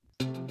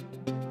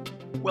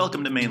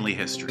Welcome to Mainly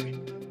History.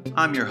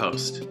 I'm your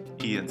host,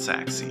 Ian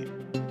Saxene.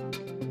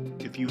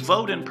 If you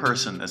vote in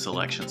person this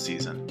election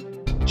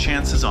season,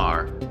 chances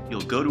are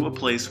you'll go to a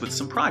place with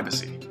some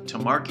privacy to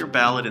mark your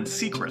ballot in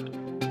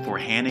secret before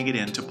handing it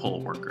in to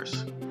poll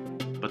workers.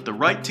 But the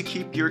right to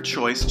keep your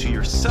choice to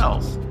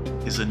yourself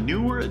is a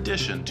newer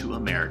addition to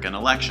American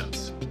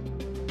elections.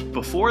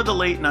 Before the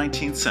late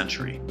 19th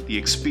century, the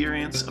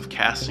experience of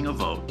casting a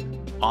vote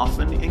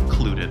often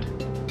included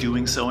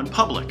doing so in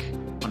public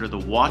under the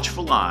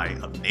watchful eye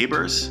of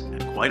neighbors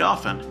and, quite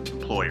often,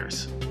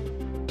 employers.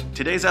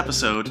 Today's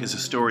episode is a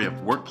story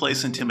of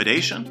workplace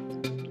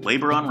intimidation,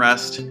 labor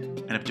unrest,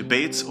 and of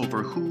debates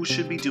over who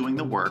should be doing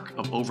the work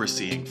of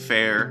overseeing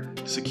fair,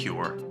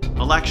 secure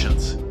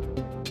elections.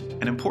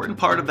 An important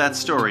part of that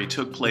story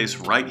took place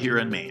right here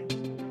in Maine,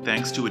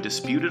 thanks to a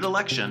disputed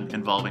election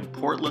involving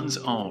Portland's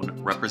own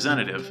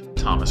Representative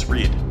Thomas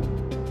Reed.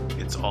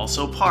 It's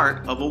also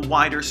part of a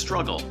wider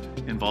struggle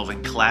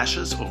involving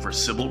clashes over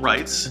civil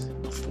rights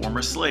of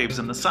former slaves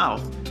in the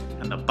South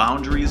and the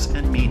boundaries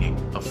and meaning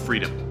of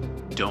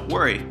freedom. Don't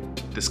worry,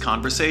 this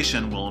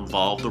conversation will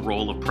involve the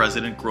role of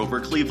President Grover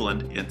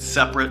Cleveland in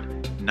separate,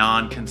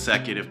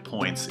 non-consecutive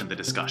points in the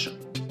discussion.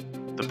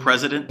 The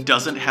president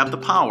doesn't have the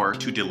power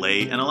to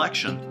delay an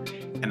election,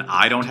 and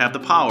I don't have the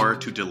power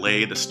to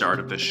delay the start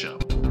of this show.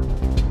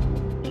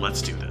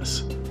 Let's do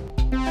this.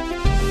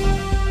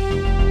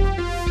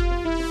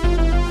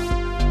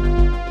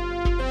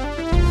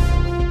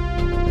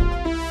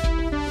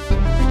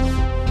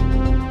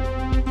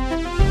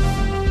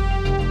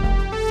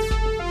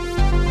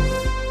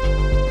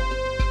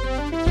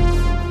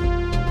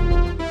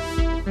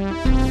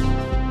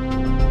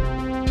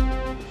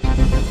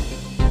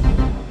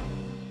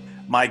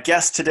 My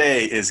guest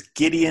today is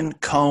Gideon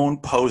Cohn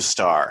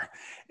Postar,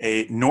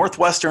 a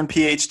Northwestern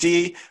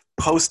PhD,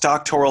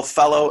 postdoctoral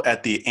fellow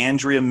at the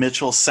Andrea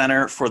Mitchell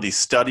Center for the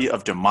Study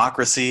of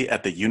Democracy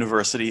at the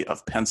University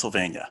of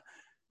Pennsylvania.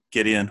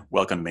 Gideon,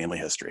 welcome to Mainly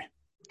History.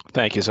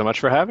 Thank you so much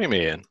for having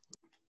me, Ian.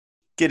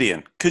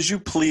 Gideon, could you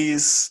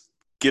please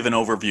give an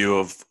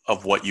overview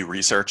of what you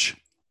research?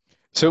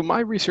 So my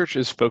research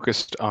is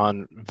focused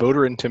on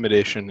voter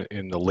intimidation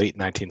in the late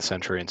 19th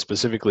century, and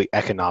specifically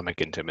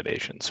economic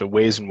intimidation. So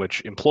ways in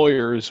which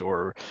employers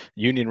or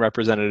union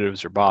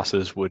representatives or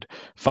bosses would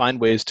find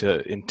ways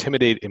to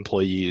intimidate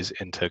employees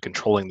into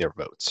controlling their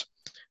votes.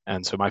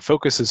 And so my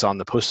focus is on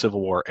the post-Civil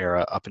War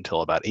era up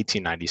until about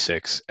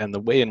 1896, and the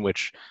way in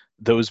which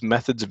those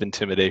methods of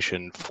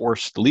intimidation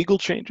forced legal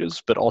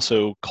changes, but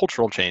also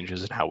cultural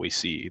changes in how we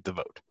see the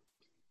vote.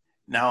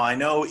 Now, I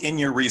know in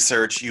your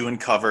research you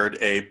uncovered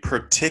a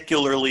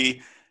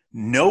particularly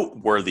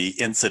noteworthy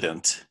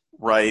incident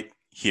right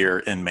here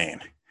in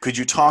Maine. Could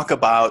you talk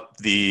about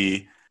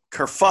the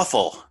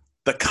kerfuffle,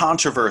 the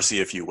controversy,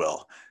 if you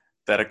will,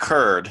 that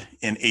occurred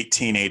in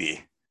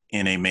 1880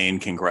 in a Maine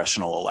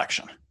congressional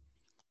election?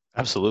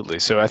 Absolutely.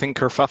 So I think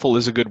kerfuffle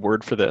is a good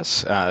word for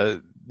this.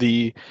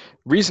 The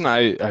reason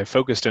I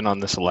focused in on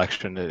this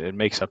election, it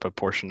makes up a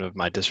portion of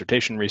my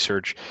dissertation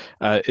research,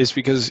 is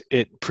because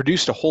it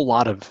produced a whole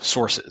lot of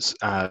sources.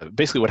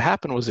 Basically what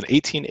happened was in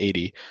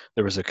 1880,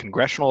 there was a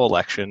congressional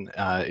election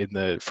in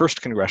the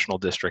first congressional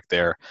district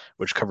there,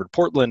 which covered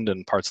Portland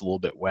and parts a little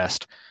bit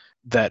west,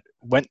 that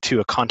went to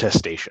a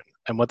contestation.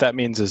 And what that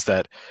means is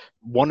that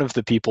one of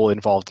the people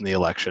involved in the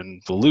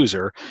election, the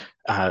loser,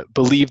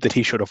 believed that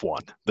he should have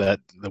won, that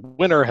the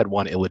winner had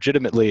won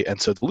illegitimately. And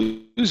so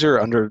the loser,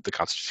 under the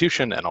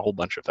Constitution and a whole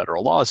bunch of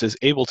federal laws, is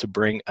able to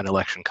bring an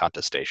election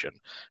contestation.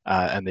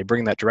 And they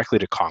bring that directly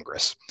to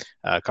Congress.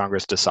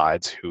 Congress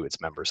decides who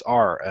its members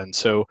are. And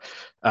so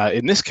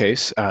in this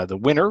case, the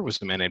winner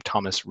was a man named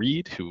Thomas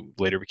Reed, who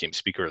later became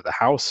Speaker of the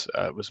House,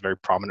 was a very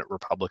prominent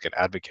Republican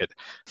advocate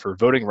for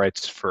voting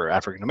rights for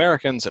African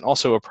Americans, and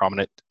also a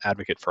prominent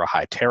advocate for a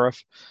high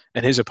tariff.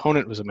 And his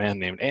opponent was a man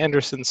named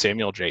Anderson,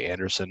 Samuel J.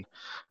 Anderson,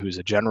 who's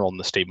a general in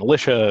the state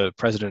militia,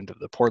 president of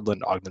the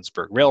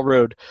Portland-Ogdensburg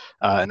Railroad,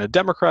 and a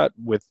Democrat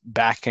with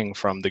backing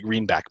from the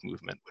Greenback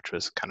movement, which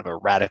was kind of a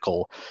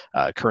radical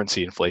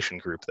currency inflation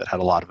group that had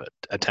a lot of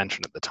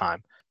attention at the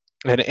time.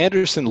 And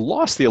Anderson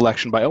lost the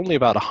election by only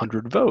about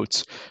 100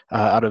 votes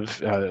out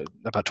of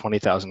about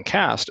 20,000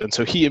 cast. And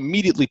so he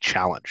immediately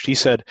challenged. He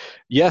said,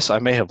 yes, I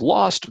may have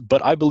lost,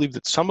 but I believe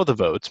that some of the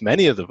votes,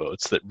 many of the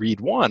votes that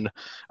Reed won,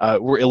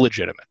 were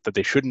illegitimate, that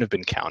they shouldn't have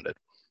been counted.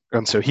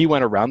 And so he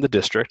went around the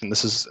district, and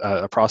this is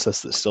a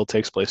process that still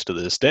takes place to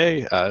this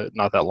day.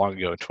 Not that long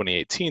ago in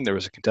 2018, there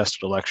was a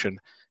contested election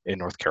in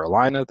North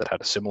Carolina that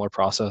had a similar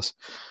process,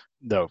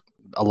 though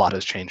a lot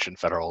has changed in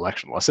federal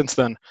election law since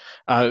then.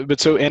 But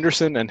so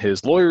Anderson and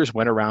his lawyers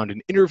went around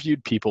and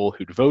interviewed people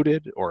who'd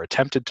voted or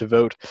attempted to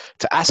vote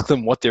to ask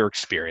them what their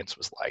experience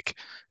was like.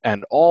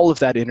 And all of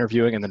that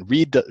interviewing, and then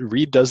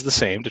Reed does the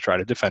same to try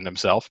to defend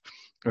himself.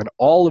 And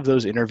all of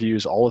those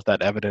interviews, all of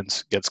that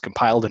evidence gets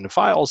compiled into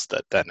files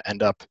that then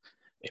end up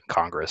in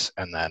Congress,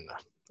 and then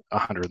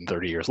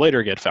 130 years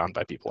later get found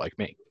by people like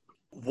me.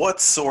 What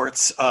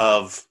sorts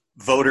of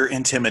voter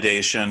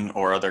intimidation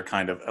or other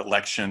kind of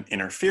election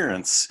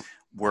interference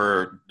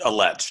were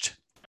alleged?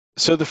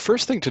 So the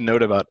first thing to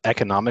note about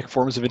economic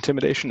forms of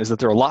intimidation is that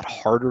they're a lot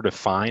harder to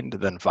find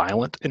than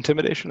violent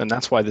intimidation, and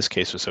that's why this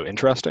case was so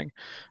interesting.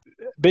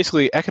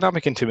 Basically,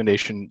 economic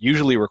intimidation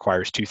usually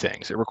requires two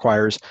things. It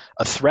requires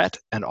a threat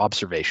and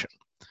observation.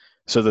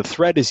 So the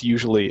threat is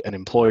usually an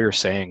employer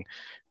saying,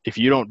 if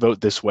you don't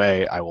vote this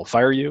way, I will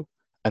fire you.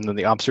 And then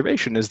the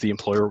observation is the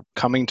employer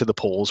coming to the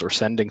polls or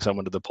sending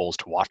someone to the polls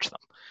to watch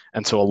them.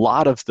 And so a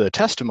lot of the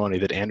testimony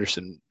that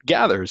Anderson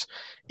gathers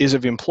is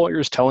of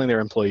employers telling their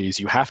employees,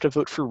 you have to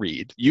vote for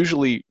Reed,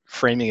 usually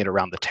framing it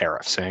around the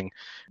tariff, saying,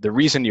 the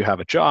reason you have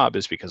a job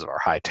is because of our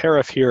high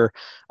tariff here.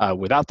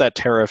 Without that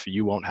tariff,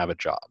 you won't have a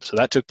job. So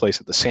that took place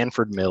at the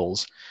Sanford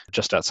Mills,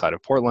 just outside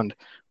of Portland,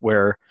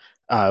 where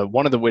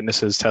one of the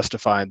witnesses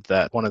testified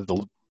that one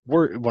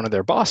of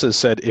their bosses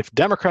said, if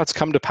Democrats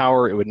come to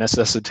power, it would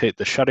necessitate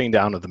the shutting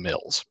down of the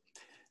mills.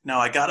 Now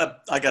I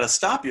gotta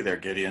stop you there,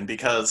 Gideon,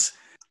 because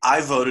I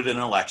voted in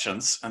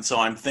elections, and so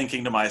I'm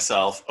thinking to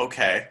myself,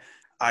 okay,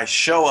 I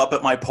show up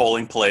at my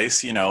polling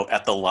place,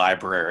 at the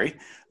library.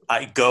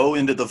 I go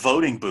into the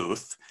voting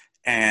booth,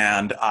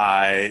 and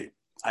I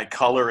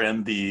color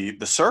in the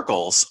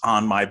circles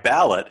on my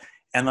ballot,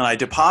 and then I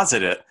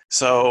deposit it.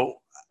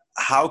 So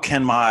how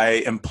can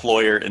my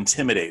employer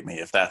intimidate me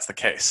if that's the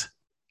case?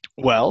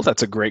 Well,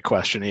 that's a great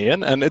question,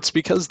 Ian, and it's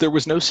because there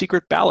was no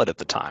secret ballot at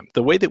the time.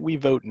 The way that we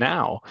vote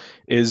now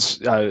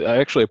is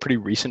actually a pretty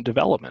recent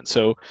development.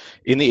 So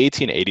in the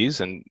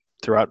 1880s and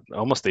throughout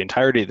almost the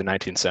entirety of the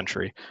 19th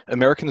century,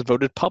 Americans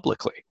voted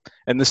publicly.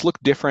 And this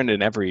looked different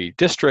in every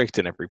district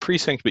and every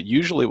precinct, but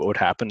usually what would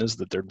happen is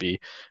that there'd be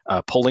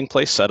a polling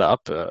place set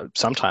up,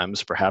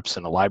 sometimes perhaps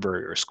in a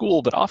library or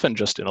school, but often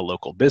just in a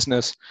local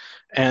business.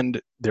 And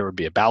there would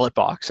be a ballot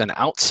box, and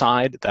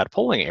outside that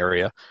polling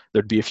area,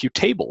 there'd be a few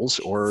tables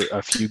or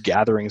a few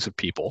gatherings of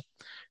people.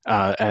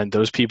 And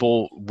those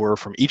people were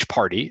from each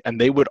party, and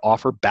they would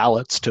offer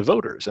ballots to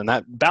voters. And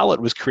that ballot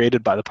was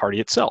created by the party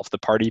itself. The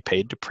party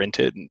paid to print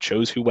it and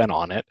chose who went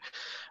on it.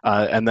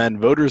 And then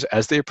voters,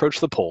 as they approach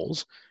the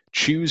polls,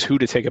 choose who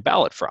to take a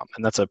ballot from.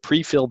 And that's a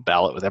pre-filled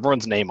ballot with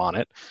everyone's name on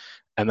it.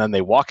 And then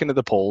they walk into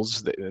the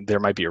polls. There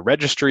might be a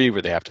registry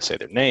where they have to say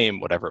their name,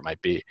 whatever it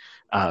might be,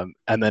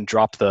 and then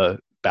drop the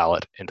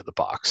ballot into the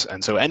box.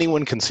 And so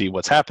anyone can see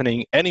what's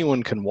happening.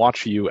 Anyone can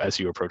watch you as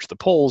you approach the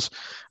polls.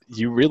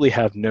 You really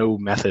have no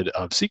method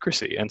of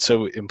secrecy. And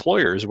so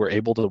employers were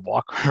able to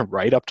walk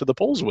right up to the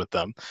polls with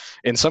them.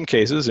 In some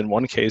cases, in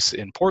one case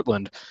in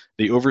Portland,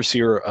 the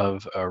overseer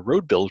of a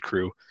road build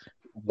crew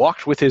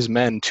walked with his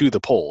men to the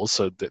polls.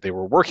 So they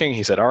were working.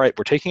 He said, all right,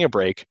 we're taking a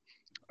break,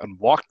 and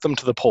walked them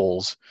to the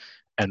polls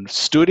and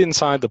stood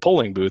inside the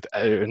polling booth,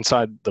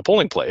 inside the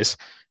polling place,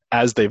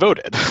 as they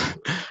voted.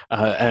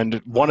 And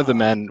one of the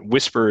men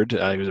whispered,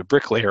 he was a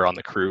bricklayer on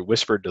the crew,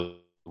 whispered to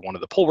one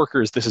of the poll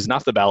workers, this is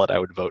not the ballot I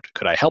would vote.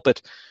 Could I help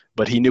it?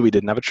 But he knew he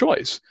didn't have a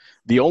choice.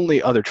 The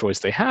only other choice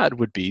they had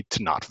would be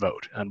to not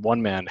vote. And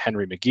one man,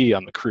 Henry McGee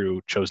on the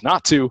crew, chose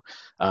not to.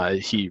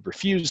 He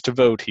refused to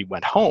vote. He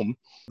went home.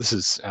 This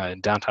is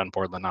in downtown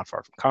Portland, not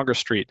far from Congress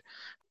Street.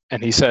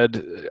 And he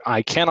said,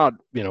 I cannot,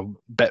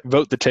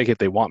 vote the ticket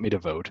they want me to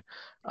vote.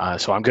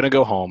 So I'm going to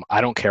go home. I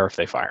don't care if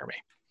they fire me.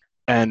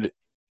 And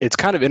it's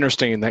kind of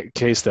interesting in that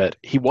case that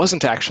he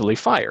wasn't actually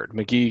fired.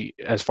 McGee,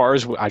 as far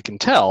as I can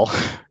tell,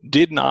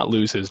 did not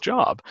lose his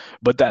job.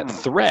 But that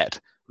threat,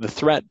 the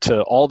threat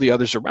to all the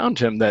others around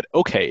him that,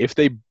 okay, if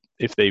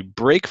they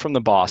break from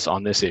the boss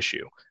on this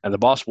issue, and the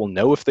boss will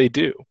know if they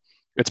do,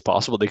 it's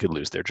possible they could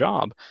lose their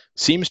job,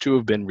 seems to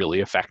have been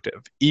really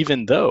effective,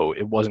 even though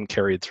it wasn't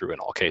carried through in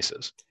all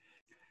cases.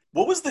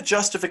 What was the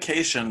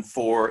justification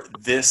for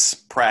this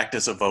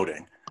practice of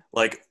voting?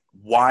 Like,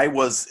 why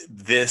was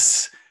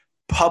this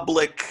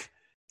public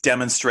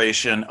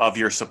demonstration of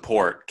your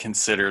support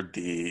considered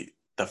the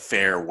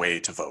fair way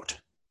to vote?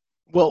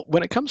 Well,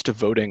 when it comes to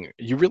voting,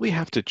 you really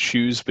have to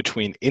choose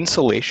between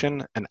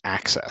insulation and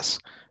access.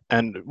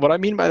 And what I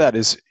mean by that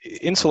is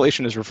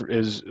insulation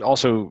is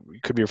also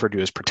could be referred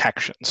to as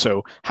protection.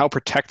 So how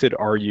protected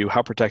are you?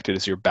 How protected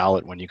is your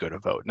ballot when you go to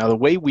vote? Now, the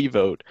way we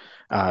vote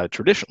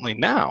traditionally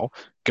now,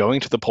 going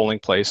to the polling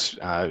place,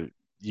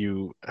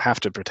 you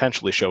have to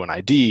potentially show an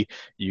ID.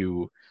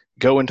 You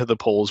go into the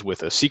polls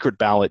with a secret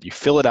ballot. You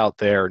fill it out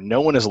there.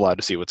 No one is allowed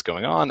to see what's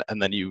going on.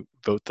 And then you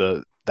vote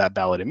that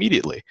ballot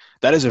immediately.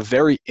 That is a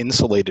very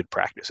insulated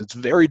practice. It's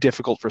very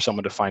difficult for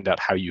someone to find out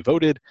how you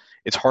voted.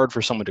 It's hard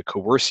for someone to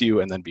coerce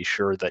you and then be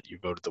sure that you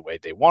voted the way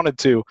they wanted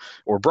to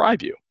or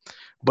bribe you.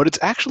 But it's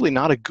actually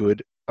not a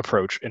good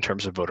approach in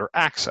terms of voter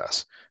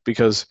access,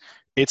 because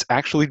it's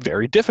actually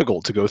very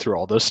difficult to go through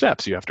all those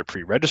steps. You have to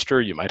pre-register.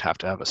 You might have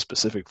to have a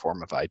specific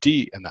form of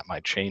ID, and that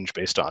might change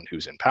based on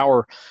who's in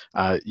power.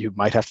 You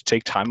might have to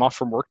take time off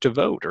from work to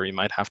vote, or you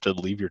might have to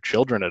leave your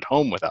children at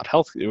home without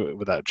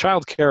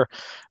childcare.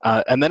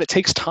 And then it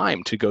takes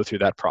time to go through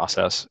that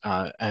process.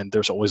 And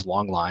there's always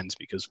long lines,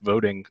 because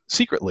voting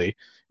secretly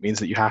means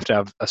that you have to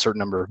have a certain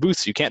number of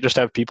booths. You can't just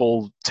have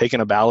people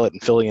taking a ballot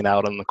and filling it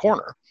out on the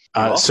corner.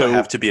 You also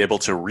have to be able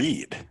to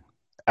read.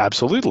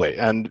 Absolutely.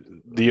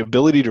 And the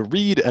ability to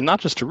read, and not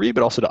just to read,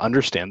 but also to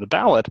understand the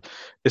ballot,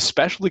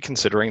 especially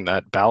considering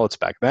that ballots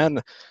back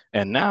then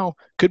and now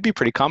could be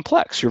pretty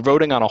complex. You're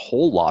voting on a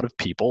whole lot of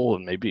people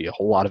and maybe a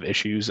whole lot of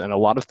issues and a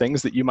lot of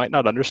things that you might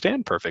not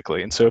understand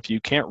perfectly. And so if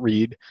you can't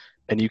read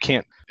and you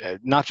can't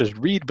not just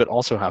read, but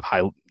also have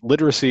high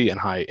literacy and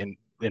high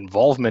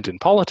involvement in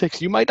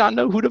politics, you might not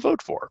know who to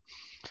vote for.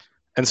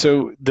 And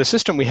so the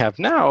system we have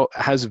now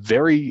has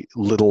very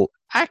little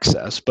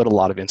access, but a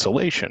lot of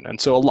insulation. And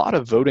so a lot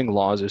of voting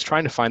laws is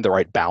trying to find the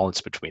right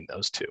balance between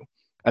those two.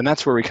 And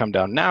that's where we come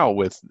down now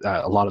with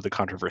a lot of the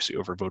controversy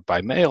over vote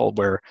by mail,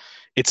 where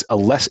it's a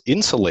less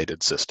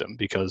insulated system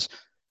because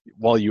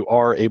while you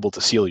are able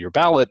to seal your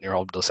ballot and you're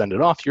able to send it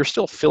off, you're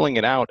still filling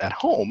it out at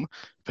home.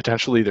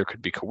 Potentially there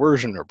could be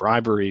coercion or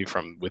bribery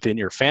from within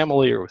your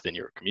family or within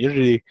your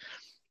community.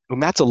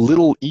 And that's a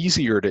little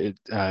easier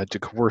to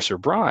coerce or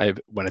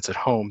bribe when it's at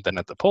home than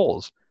at the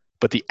polls.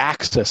 But the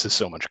access is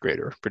so much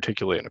greater,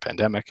 particularly in a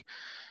pandemic.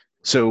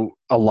 So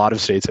a lot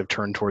of states have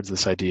turned towards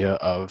this idea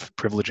of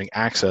privileging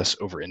access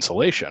over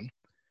insulation.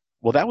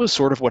 Well, that was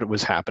sort of what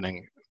was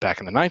happening back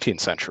in the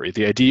 19th century.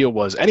 The idea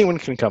was anyone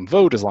can come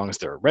vote as long as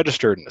they're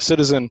registered and a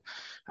citizen.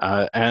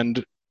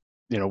 And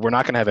we're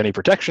not going to have any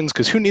protections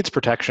because who needs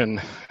protection?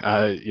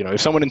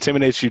 If someone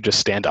intimidates you, just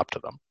stand up to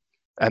them.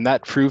 And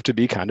that proved to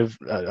be kind of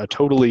a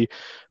totally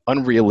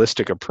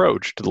unrealistic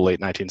approach to the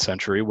late 19th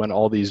century when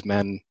all these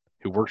men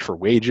who worked for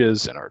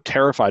wages and are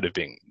terrified of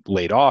being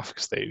laid off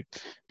because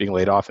being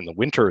laid off in the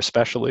winter,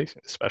 especially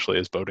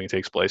as voting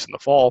takes place in the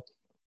fall,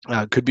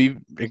 could be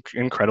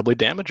incredibly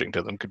damaging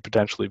to them, could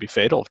potentially be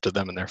fatal to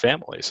them and their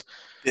families.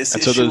 This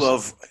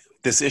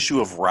issue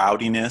of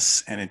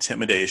rowdiness and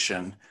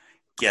intimidation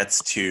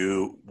gets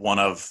to one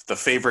of the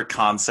favorite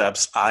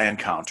concepts I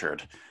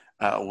encountered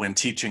when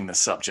teaching the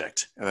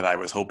subject that I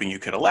was hoping you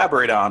could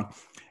elaborate on.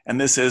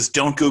 And this is,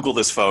 don't Google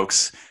this,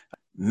 folks,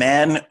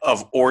 men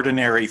of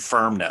ordinary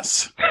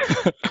firmness,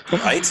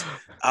 right?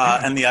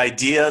 And the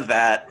idea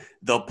that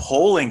the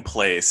polling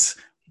place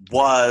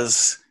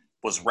was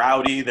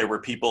rowdy. There were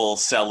people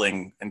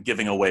selling and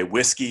giving away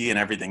whiskey and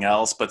everything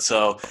else. But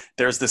so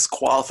there's this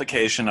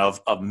qualification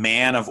of a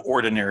man of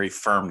ordinary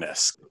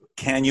firmness.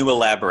 Can you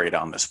elaborate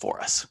on this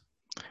for us?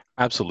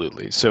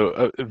 Absolutely.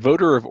 So a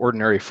voter of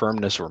ordinary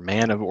firmness, or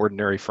man of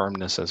ordinary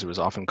firmness, as it was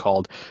often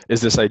called,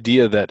 is this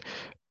idea that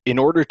in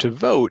order to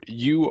vote,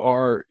 you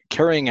are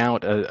carrying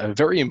out a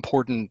very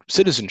important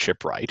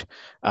citizenship right,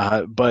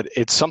 but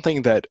it's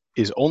something that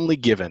is only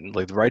given,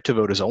 like the right to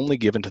vote is only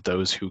given to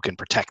those who can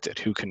protect it,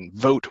 who can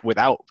vote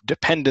without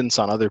dependence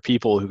on other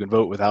people, who can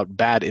vote without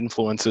bad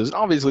influences. And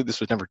obviously, this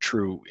was never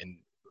true in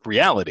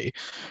reality,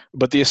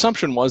 but the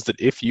assumption was that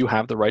if you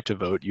have the right to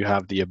vote, you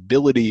have the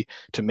ability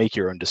to make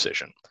your own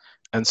decision.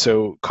 And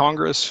so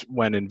Congress,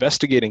 when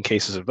investigating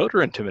cases of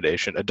voter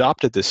intimidation,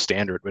 adopted this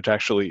standard, which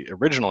actually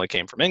originally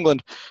came from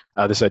England,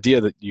 this idea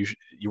that you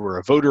were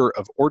a voter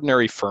of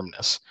ordinary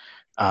firmness.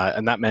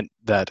 And that meant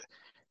that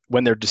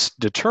when they're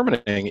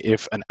determining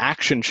if an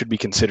action should be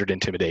considered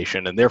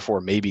intimidation and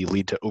therefore maybe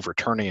lead to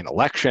overturning an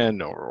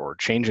election or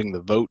changing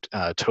the vote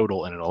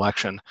total in an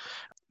election,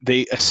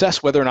 they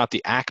assess whether or not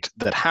the act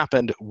that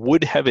happened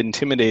would have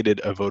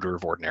intimidated a voter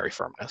of ordinary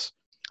firmness.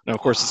 Now, of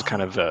course, it's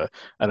kind of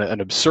an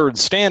absurd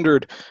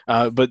standard,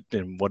 but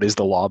what is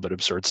the law but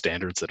absurd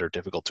standards that are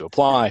difficult to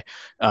apply?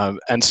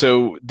 And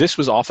so this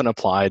was often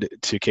applied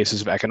to cases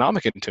of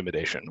economic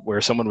intimidation,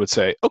 where someone would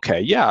say, okay,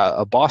 yeah,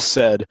 a boss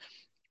said,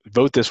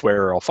 vote this way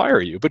or I'll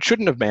fire you, but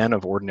shouldn't a man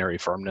of ordinary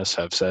firmness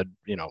have said,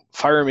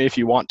 fire me if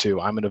you want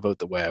to, I'm going to vote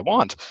the way I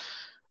want?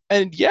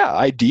 And yeah,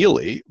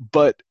 ideally,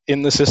 but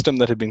in the system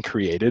that had been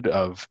created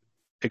of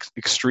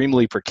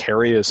extremely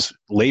precarious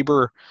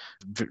labor,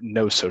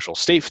 no social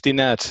safety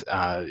net,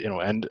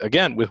 and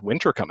again, with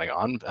winter coming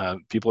on,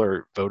 people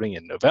are voting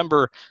in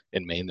November.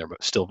 In Maine, they're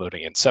still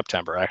voting in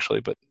September, actually,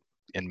 but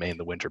in Maine,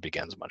 the winter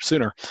begins much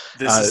sooner.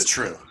 This is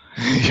true.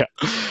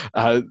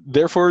 Yeah.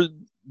 Therefore,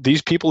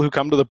 these people who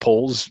come to the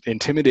polls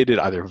intimidated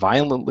either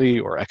violently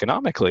or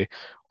economically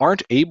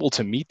aren't able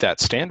to meet that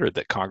standard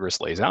that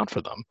Congress lays out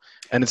for them.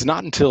 And it's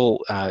not until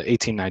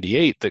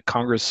 1898 that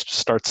Congress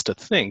starts to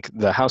think,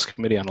 the House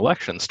Committee on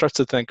Elections starts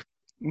to think,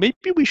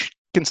 maybe we should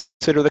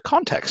consider the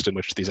context in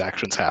which these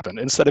actions happen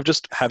instead of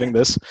just having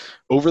this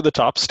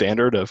over-the-top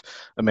standard of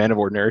a man of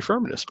ordinary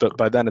firmness. But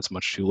by then it's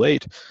much too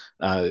late,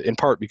 in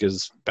part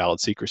because ballot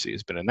secrecy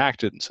has been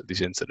enacted, and so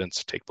these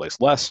incidents take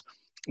place less,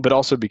 but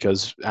also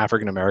because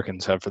African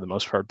Americans have, for the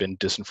most part, been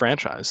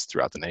disenfranchised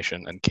throughout the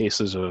nation, and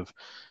cases of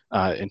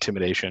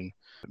intimidation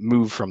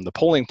move from the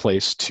polling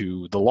place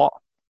to the law.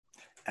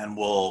 And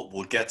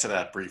we'll get to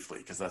that briefly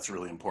because that's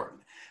really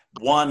important.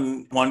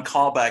 One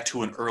callback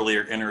to an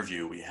earlier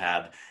interview, we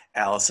had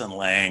Allison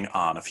Lang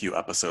on a few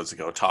episodes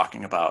ago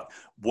talking about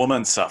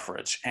woman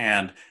suffrage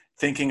and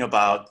thinking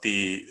about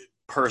the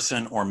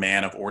person or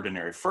man of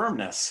ordinary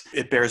firmness.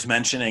 It bears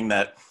mentioning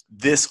that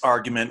this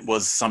argument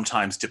was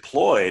sometimes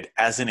deployed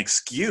as an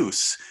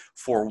excuse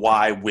for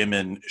why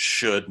women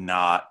should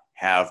not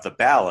have the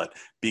ballot,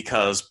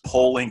 because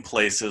polling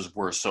places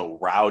were so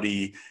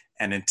rowdy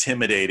and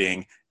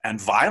intimidating and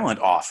violent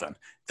often,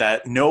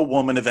 that no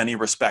woman of any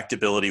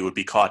respectability would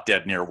be caught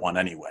dead near one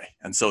anyway.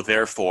 And so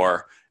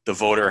therefore, the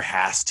voter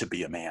has to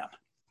be a man.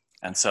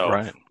 And so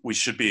Right. we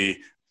should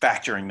be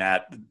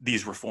factoring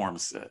these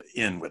reforms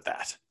in with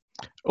that.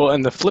 Well,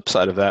 and the flip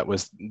side of that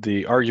was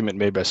the argument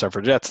made by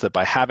suffragettes that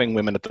by having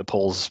women at the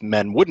polls,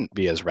 men wouldn't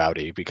be as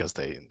rowdy because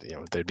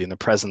they'd be in the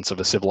presence of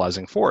a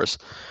civilizing force.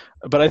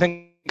 But I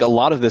think a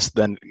lot of this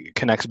then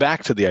connects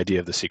back to the idea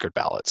of the secret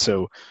ballot.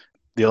 So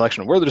the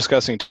election we're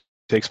discussing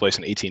takes place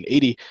in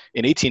 1880.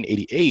 In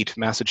 1888,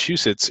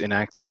 Massachusetts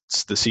enacts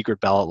the secret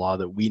ballot law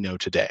that we know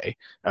today,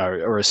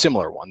 or a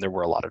similar one. There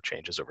were a lot of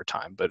changes over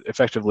time, but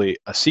effectively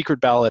a secret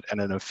ballot and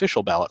an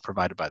official ballot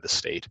provided by the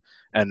state.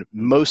 And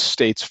most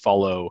states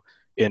follow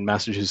in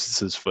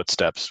Massachusetts'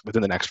 footsteps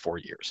within the next 4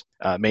 years.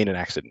 Maine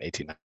enacts it in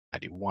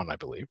 1891, I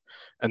believe.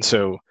 And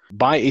so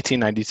by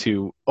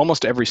 1892,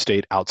 almost every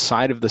state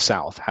outside of the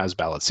South has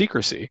ballot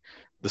secrecy.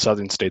 The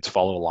southern states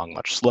follow along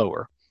much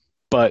slower.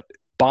 But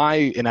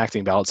by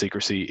enacting ballot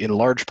secrecy, in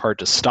large part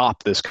to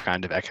stop this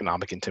kind of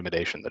economic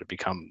intimidation that had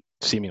become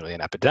seemingly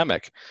an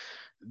epidemic,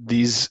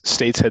 these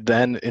states had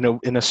then,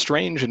 in a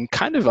strange and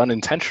kind of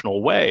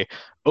unintentional way,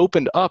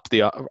 opened up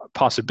the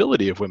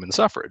possibility of women's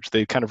suffrage.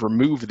 They kind of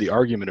removed the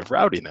argument of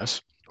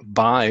rowdiness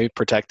by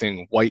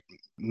protecting white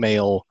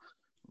male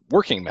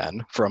working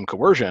men from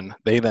coercion.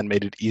 They then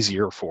made it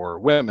easier for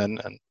women,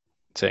 and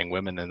saying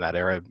women in that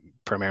era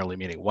primarily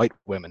meaning white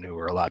women who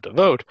were allowed to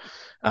vote,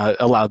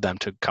 allowed them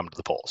to come to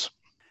the polls.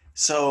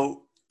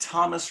 So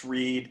Thomas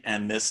Reed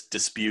and this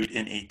dispute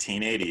in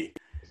 1880,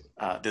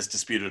 this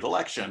disputed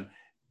election,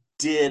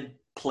 did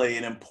play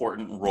an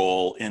important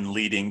role in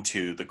leading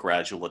to the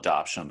gradual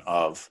adoption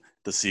of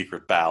the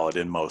secret ballot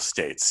in most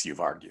states, you've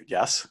argued,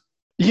 yes?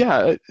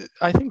 Yeah,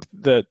 I think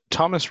that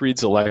Thomas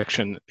Reed's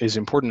election is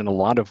important in a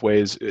lot of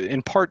ways,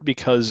 in part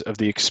because of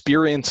the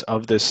experience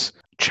of this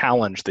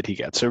challenge that he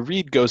gets. So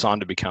Reed goes on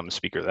to become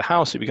Speaker of the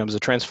House. He becomes a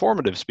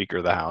transformative Speaker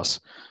of the House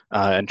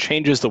and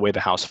changes the way the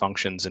House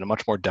functions in a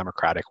much more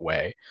democratic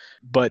way.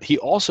 But he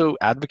also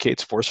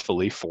advocates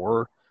forcefully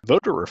for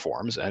voter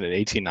reforms, and in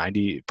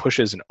 1890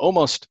 pushes and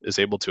almost is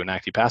able to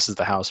enact, he passes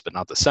the House but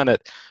not the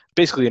Senate,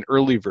 basically an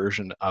early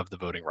version of the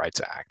Voting Rights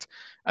Act.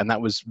 And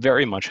that was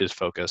very much his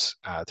focus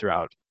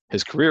throughout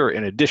his career,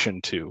 in addition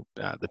to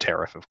the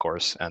tariff, of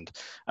course, and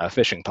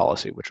fishing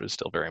policy, which was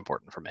still very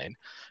important for Maine.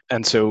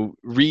 And so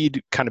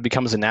Reed kind of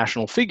becomes a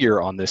national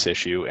figure on this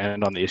issue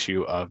and on the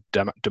issue of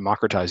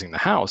democratizing the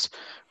House,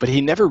 but he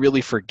never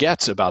really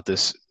forgets about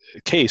this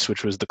case,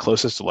 which was the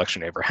closest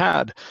election he ever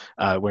had,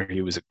 where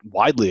he was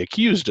widely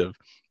accused of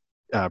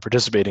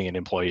participating in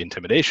employee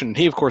intimidation.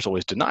 He, of course,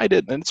 always denied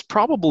it, and it's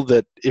probable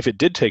that if it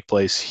did take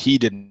place, he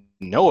didn't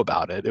know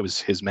about it. It was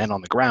his men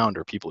on the ground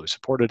or people who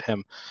supported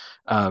him,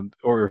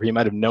 or he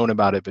might have known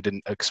about it but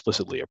didn't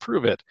explicitly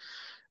approve it.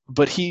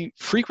 But he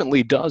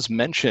frequently does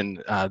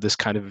mention this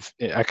kind of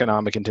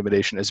economic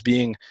intimidation as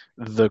being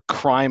the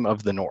crime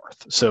of the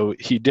North. So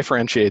he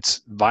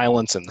differentiates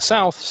violence in the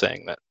South,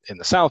 saying that in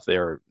the South they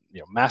are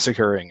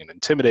massacring and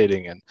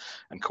intimidating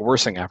and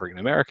coercing African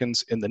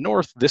Americans. In the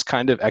North, this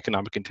kind of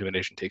economic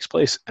intimidation takes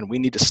place, and we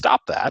need to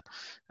stop that.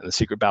 And the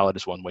secret ballot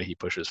is one way he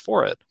pushes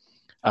for it.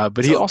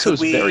 But he also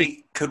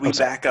Could we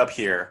back up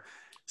here?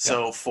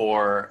 So yeah.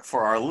 For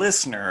our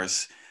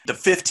listeners, the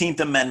 15th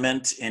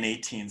Amendment in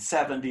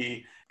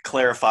 1870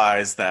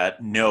 clarifies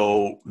that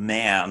no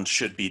man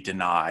should be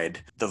denied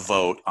the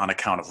vote on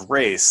account of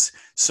race.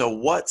 So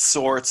what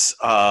sorts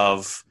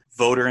of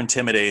voter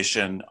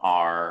intimidation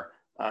are,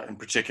 in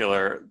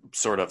particular,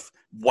 sort of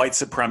white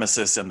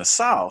supremacists in the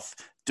South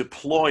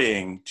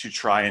deploying to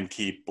try and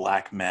keep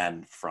black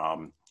men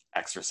from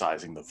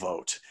exercising the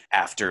vote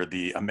after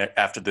the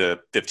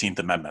 15th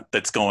Amendment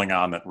that's going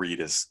on that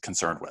Reed is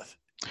concerned with?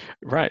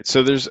 Right.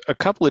 So there's a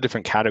couple of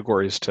different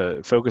categories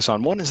to focus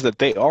on. One is that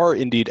they are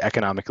indeed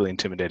economically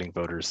intimidating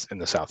voters in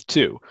the South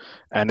too.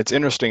 And it's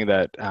interesting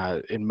that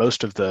in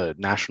most of the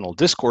national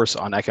discourse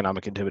on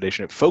economic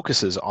intimidation, it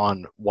focuses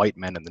on white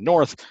men in the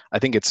North. I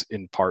think it's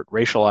in part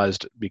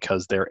racialized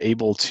because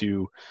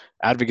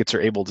advocates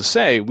are able to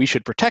say we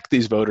should protect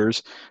these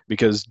voters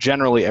because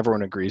generally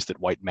everyone agrees that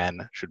white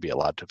men should be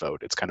allowed to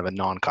vote. It's kind of a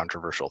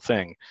non-controversial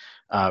thing,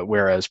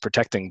 whereas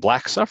protecting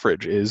black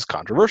suffrage is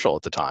controversial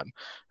at the time.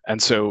 And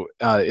so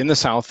in the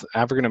South,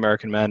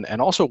 African-American men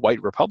and also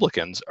white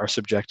Republicans are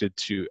subjected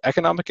to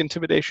economic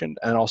intimidation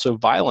and also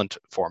violent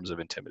forms of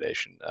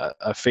intimidation.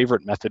 A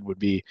favorite method would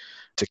be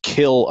to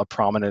kill a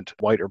prominent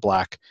white or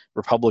black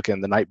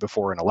Republican the night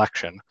before an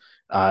election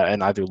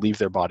and either leave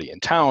their body in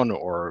town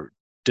or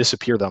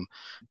disappear them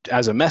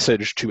as a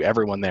message to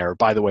everyone there.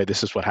 By the way,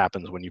 this is what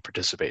happens when you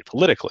participate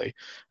politically.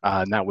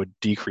 And that would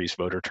decrease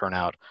voter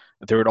turnout.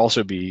 There would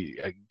also be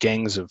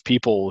gangs of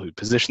people who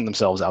position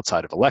themselves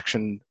outside of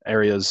election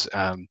areas.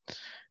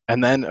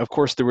 And then, of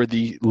course, there were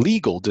the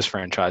legal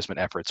disfranchisement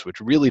efforts, which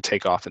really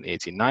take off in the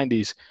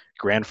 1890s,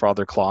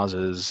 grandfather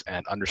clauses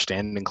and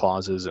understanding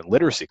clauses and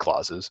literacy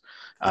clauses.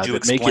 Could you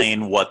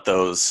explain what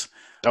those?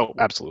 Oh,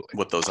 absolutely.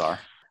 What those are?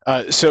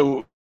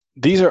 So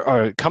these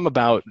are come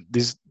about,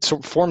 these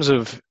forms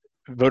of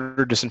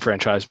voter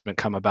disenfranchisement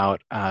come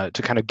about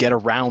to kind of get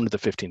around the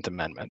 15th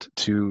Amendment,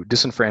 to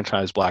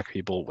disenfranchise Black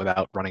people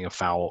without running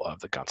afoul of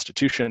the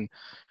Constitution.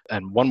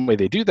 And one way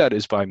they do that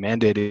is by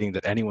mandating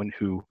that anyone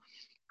who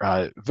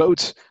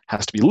votes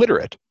has to be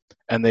literate.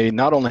 And they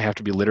not only have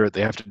to be literate,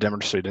 they have to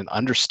demonstrate an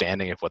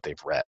understanding of what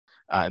they've read.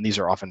 And these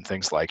are often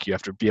things like you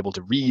have to be able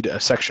to read a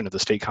section of the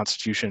state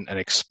constitution and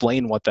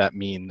explain what that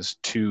means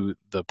to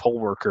the poll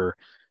worker,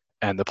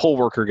 and the poll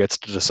worker gets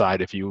to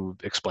decide if you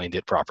explained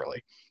it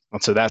properly.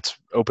 And so that's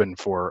open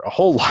for a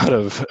whole lot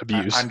of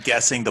abuse. I'm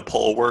guessing the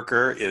poll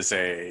worker is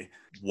a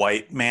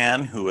white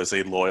man who is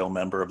a loyal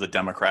member of the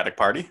Democratic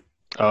Party.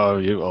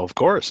 Oh, of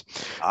course.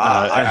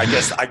 I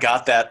guess I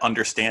got that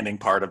understanding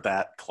part of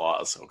that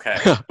clause. Okay.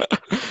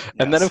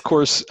 And then, of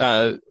course,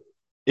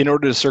 in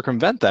order to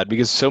circumvent that,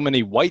 because so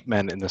many white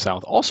men in the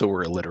South also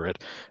were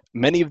illiterate,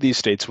 many of these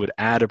states would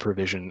add a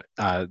provision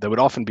that would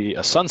often be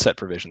a sunset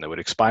provision that would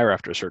expire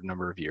after a certain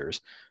number of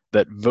years,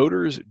 that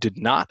voters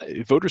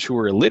who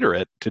were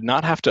illiterate did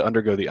not have to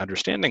undergo the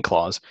understanding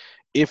clause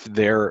if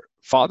their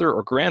father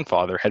or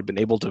grandfather had been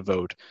able to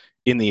vote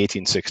in the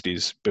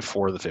 1860s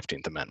before the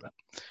 15th Amendment.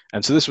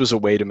 And so this was a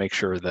way to make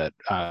sure that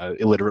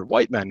illiterate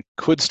white men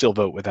could still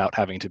vote without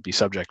having to be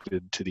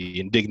subjected to the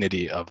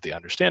indignity of the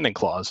understanding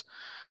clause.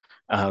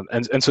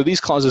 And so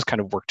these clauses kind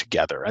of work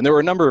together. And there were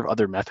a number of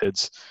other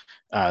methods,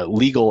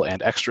 legal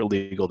and extra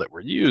legal, that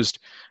were used.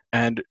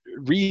 And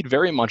Reed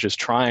very much is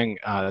trying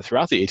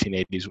throughout the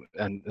 1880s,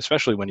 and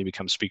especially when he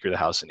becomes Speaker of the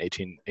House in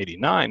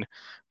 1889,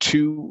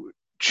 to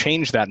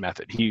change that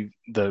method.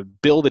 The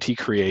bill that he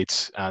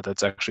creates,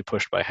 that's actually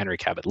pushed by Henry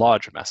Cabot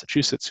Lodge of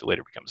Massachusetts, who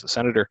later becomes a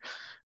senator,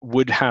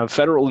 would have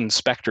federal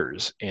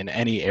inspectors in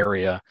any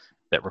area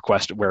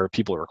where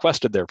people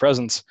requested their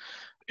presence,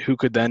 who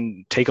could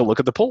then take a look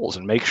at the polls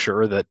and make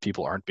sure that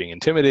people aren't being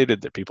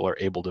intimidated, that people are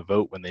able to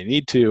vote when they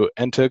need to,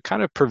 and to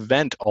kind of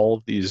prevent all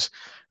of these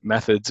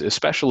methods,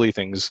 especially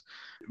the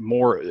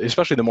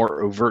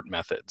more overt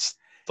methods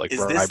like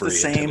bribery. Is this the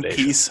same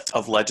piece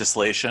of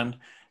legislation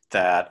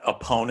that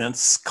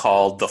opponents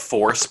called the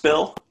Force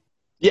Bill?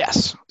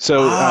 Yes.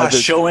 So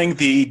showing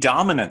the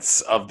dominance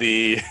of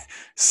the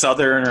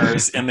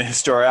Southerners in the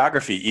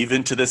historiography,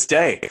 even to this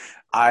day.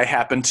 I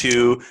happen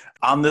to,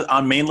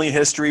 on Mainly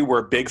History,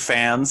 we're big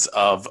fans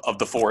of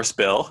the Force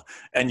Bill,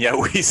 and yet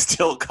we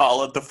still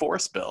call it the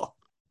Force Bill.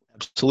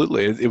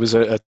 Absolutely. It was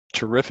a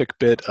terrific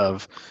bit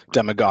of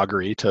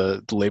demagoguery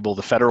to label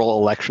the federal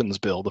elections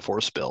bill the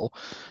Force Bill.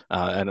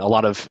 And a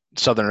lot of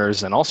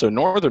Southerners and also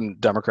Northern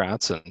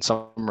Democrats and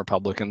some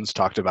Republicans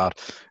talked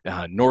about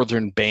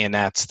Northern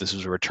bayonets. This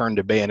was a return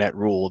to bayonet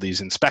rule.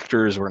 These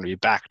inspectors were going to be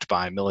backed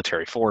by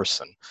military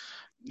force,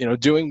 and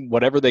doing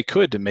whatever they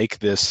could to make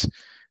this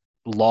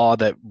law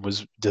that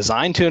was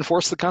designed to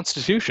enforce the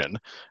Constitution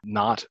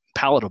not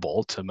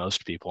palatable to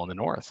most people in the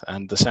North.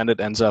 And the Senate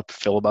ends up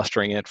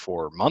filibustering it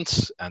for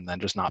months and then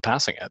just not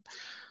passing it.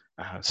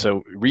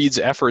 So Reed's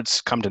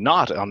efforts come to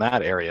naught on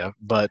that area.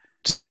 But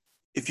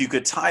if you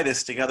could tie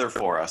this together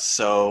for us.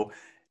 So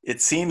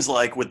it seems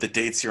like with the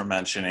dates you're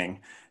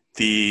mentioning,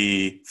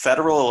 the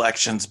federal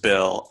elections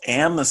bill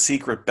and the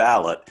secret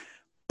ballot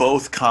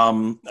both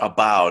come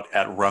about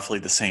at roughly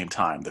the same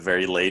time, the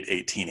very late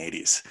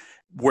 1880s.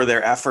 Were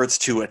there efforts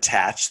to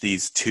attach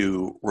these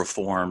two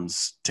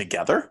reforms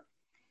together?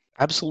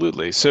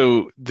 Absolutely.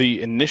 So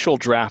the initial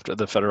draft of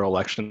the federal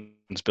elections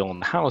bill in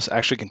the House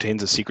actually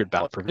contains a secret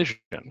ballot provision.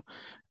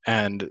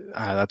 And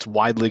that's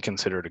widely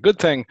considered a good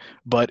thing,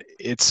 but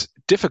it's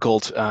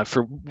difficult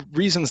for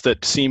reasons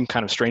that seem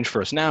kind of strange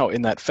for us now,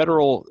 in that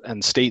federal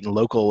and state and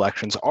local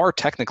elections are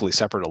technically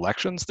separate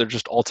elections. They're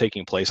just all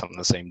taking place on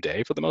the same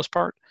day for the most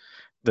part.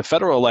 The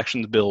federal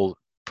elections bill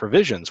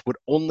provisions would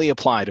only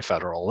apply to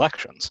federal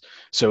elections.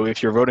 So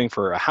if you're voting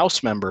for a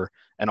House member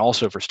and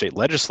also for state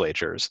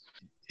legislatures,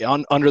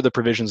 under the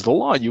provisions of the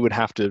law, you would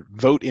have to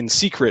vote in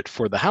secret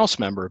for the House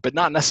member, but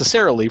not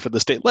necessarily for the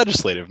state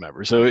legislative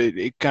member. So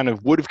it kind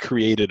of would have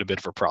created a bit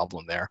of a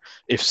problem there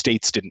if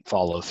states didn't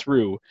follow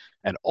through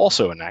and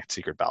also enact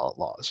secret ballot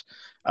laws.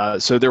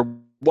 So there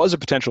was a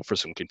potential for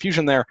some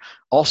confusion there,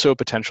 also a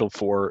potential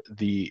for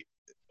the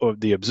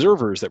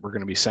observers that were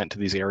going to be sent to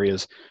these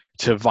areas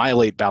to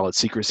violate ballot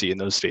secrecy in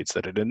those states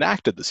that had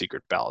enacted the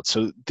secret ballot.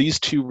 So these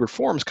two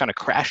reforms kind of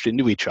crashed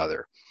into each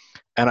other.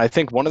 And I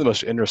think one of the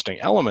most interesting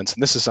elements,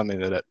 and this is something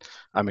that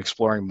I'm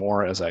exploring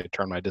more as I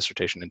turn my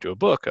dissertation into a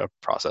book, a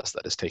process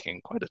that is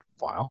taking quite a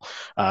while,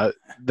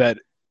 that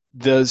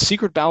the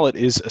secret ballot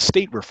is a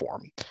state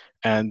reform,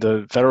 and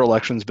the federal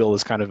elections bill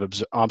is kind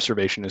of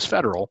observation is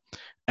federal.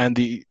 And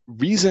the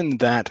reason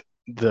that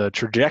the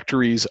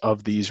trajectories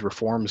of these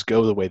reforms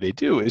go the way they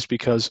do is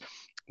because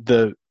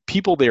the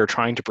people they are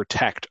trying to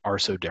protect are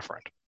so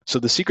different. So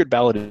the secret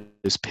ballot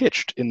is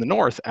pitched in the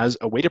North as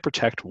a way to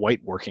protect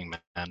white working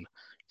men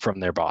from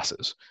their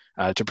bosses,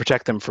 to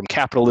protect them from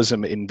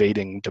capitalism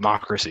invading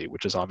democracy,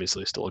 which is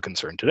obviously still a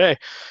concern today,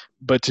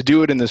 but to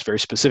do it in this very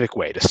specific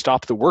way, to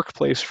stop the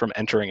workplace from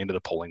entering into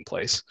the polling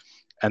place.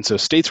 And so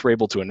states were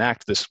able to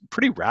enact this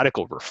pretty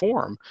radical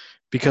reform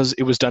because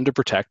it was done to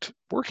protect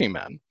working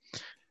men,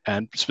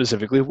 and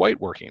specifically white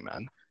working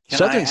men.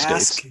 Southern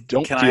states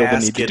don't can I feel the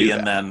ask need to do Gideon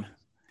that. then?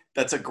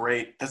 That's a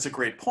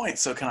great point.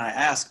 So can I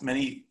ask,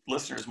 many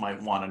listeners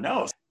might want to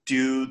know,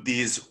 do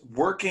these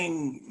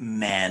working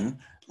men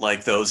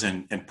like those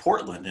in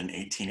Portland in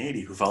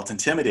 1880 who felt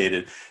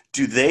intimidated,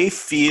 do they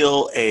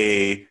feel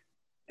an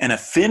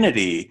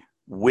affinity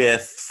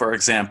with, for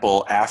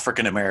example,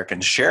 African American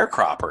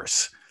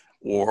sharecroppers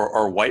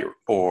or white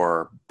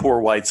or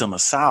poor whites in the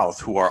South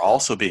who are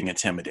also being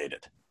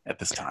intimidated at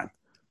this time?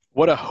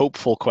 What a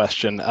hopeful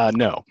question.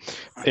 No.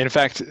 In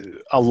fact,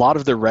 a lot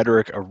of the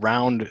rhetoric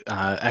around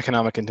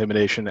economic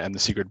intimidation and the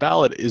secret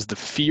ballot is the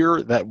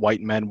fear that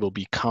white men will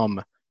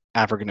become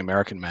African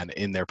American men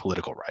in their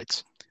political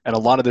rights. And a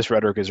lot of this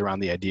rhetoric is around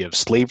the idea of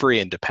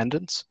slavery and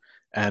dependence.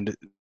 And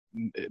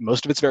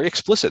most of it's very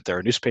explicit. There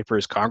are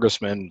newspapers,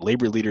 congressmen,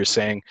 labor leaders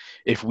saying,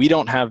 if we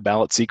don't have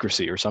ballot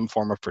secrecy or some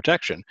form of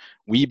protection,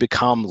 we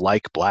become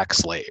like black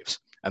slaves.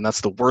 And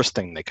that's the worst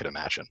thing they could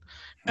imagine.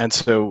 And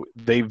so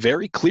they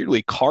very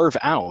clearly carve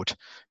out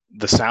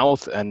the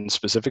South and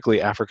specifically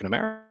African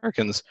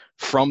Americans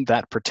from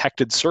that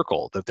protected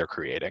circle that they're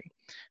creating.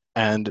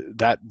 And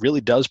that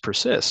really does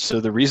persist. So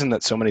the reason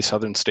that so many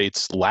Southern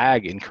states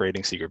lag in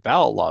creating secret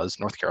ballot laws,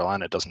 North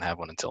Carolina doesn't have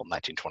one until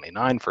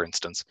 1929, for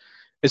instance,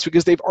 is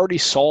because they've already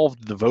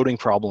solved the voting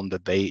problem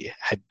that they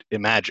had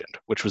imagined,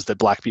 which was that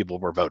black people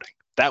were voting.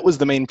 That was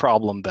the main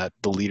problem that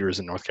the leaders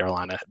in North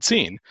Carolina had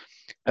seen.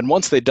 And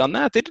once they'd done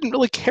that, they didn't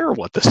really care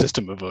what the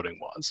system of voting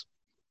was.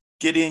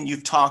 Gideon,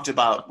 you've talked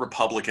about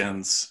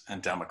Republicans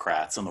and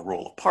Democrats and the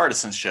role of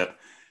partisanship.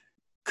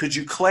 Could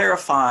you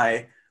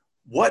clarify,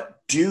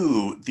 what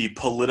do the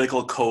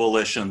political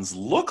coalitions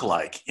look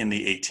like in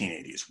the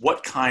 1880s?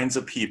 What kinds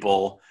of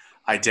people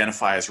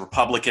identify as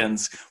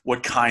Republicans?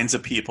 What kinds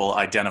of people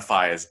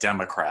identify as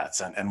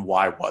Democrats? And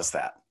why was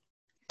that?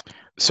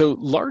 So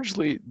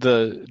largely,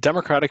 the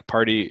Democratic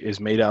Party is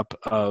made up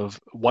of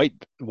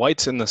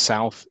whites in the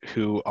South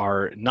who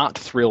are not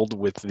thrilled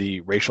with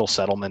the racial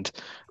settlement,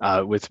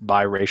 with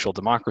biracial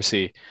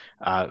democracy,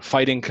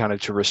 fighting kind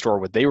of to restore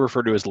what they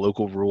refer to as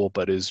local rule,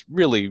 but is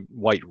really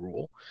white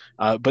rule.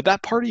 But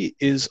that party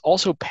is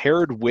also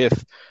paired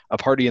with a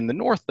party in the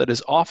North that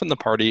is often the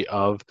party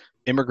of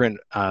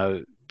immigrants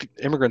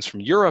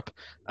from Europe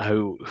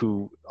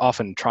who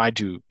often tried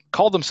to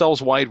call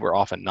themselves white, were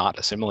often not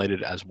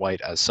assimilated as white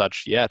as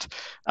such yet,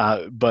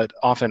 but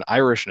often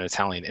Irish and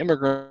Italian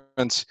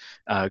immigrants,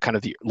 kind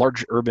of the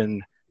large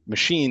urban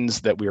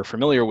machines that we are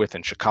familiar with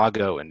in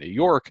Chicago and New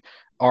York,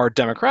 are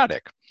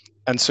Democratic.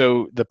 And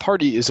so the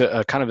party is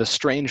a kind of a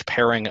strange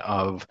pairing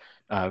of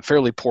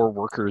fairly poor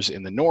workers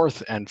in the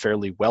North and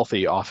fairly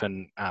wealthy,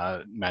 often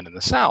men in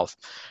the South.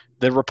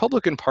 The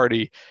Republican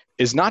Party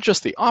is not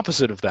just the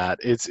opposite of that.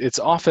 It's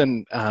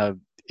often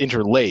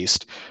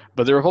interlaced,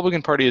 but the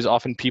Republican Party is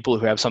often people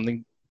who have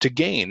something to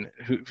gain,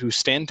 who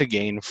stand to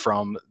gain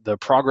from the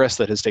progress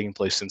that has taken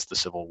place since the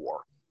Civil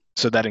War.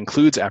 So that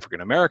includes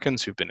African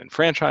Americans who've been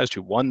enfranchised,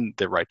 who won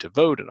their right to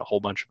vote, and a whole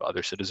bunch of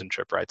other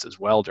citizenship rights as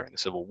well during the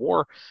Civil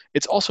War.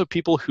 It's also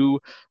people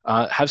who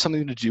have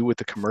something to do with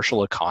the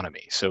commercial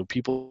economy. So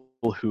people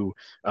who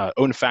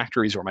own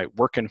factories or might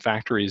work in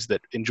factories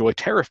that enjoy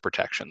tariff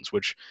protections,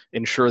 which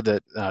ensure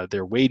that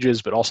their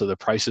wages, but also the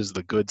prices of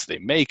the goods they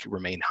make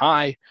remain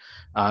high,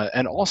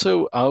 and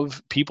also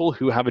of people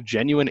who have a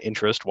genuine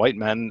interest, white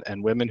men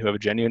and women who have a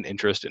genuine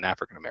interest in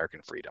African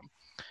American freedom.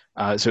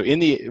 So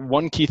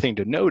one key thing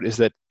to note is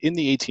that in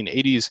the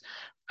 1880s,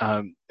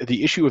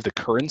 the issue of the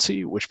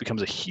currency, which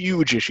becomes a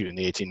huge issue in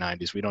the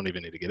 1890s, we don't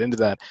even need to get into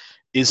that,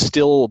 is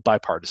still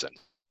bipartisan.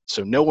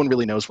 So no one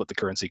really knows what the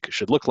currency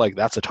should look like.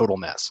 That's a total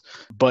mess.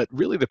 But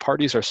really, the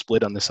parties are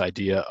split on this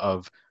idea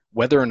of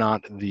whether or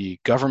not the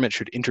government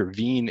should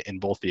intervene in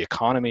both the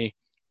economy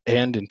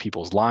and in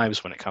people's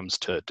lives when it comes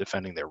to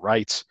defending their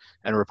rights.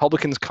 And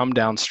Republicans come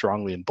down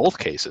strongly in both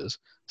cases,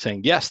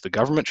 saying, yes, the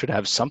government should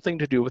have something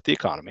to do with the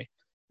economy,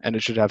 and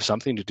it should have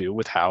something to do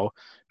with how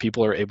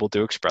people are able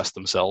to express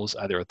themselves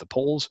either at the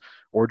polls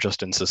or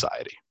just in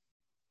society.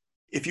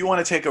 If you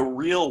want to take a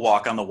real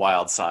walk on the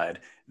wild side,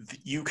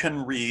 you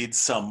can read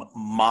some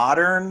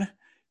modern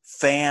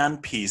fan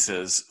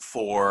pieces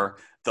for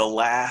the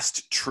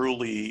last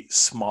truly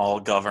small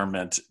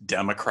government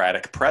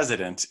Democratic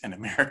president in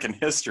American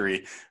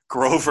history,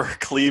 Grover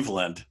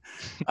Cleveland,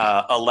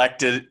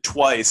 elected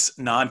twice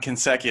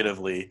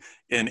non-consecutively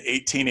in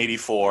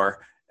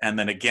 1884 and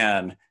then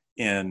again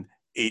in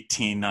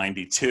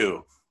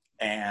 1892.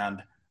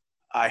 And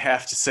I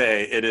have to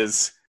say, it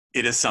is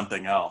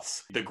something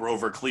else. The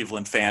Grover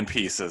Cleveland fan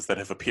pieces that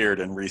have appeared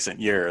in recent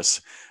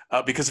years.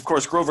 Because, of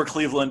course, Grover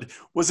Cleveland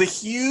was a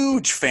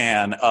huge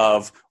fan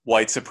of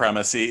white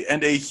supremacy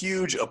and a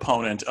huge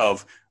opponent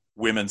of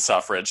women's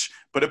suffrage.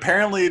 But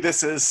apparently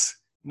this is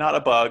not a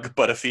bug,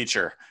 but a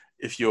feature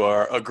if you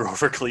are a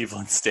Grover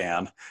Cleveland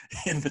stan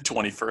in the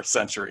 21st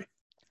century.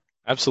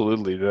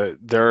 Absolutely.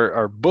 There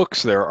are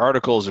books, there are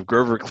articles of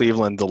Grover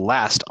Cleveland, the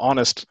last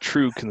honest,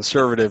 true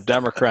conservative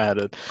Democrat.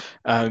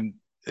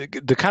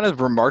 The kind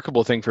of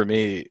remarkable thing for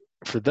me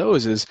for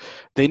those is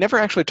they never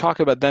actually talk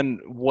about then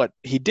what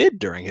he did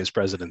during his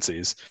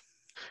presidencies.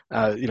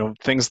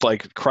 things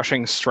like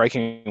crushing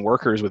striking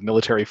workers with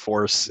military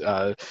force.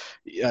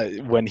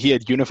 When he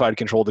had unified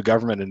control of the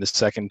government in his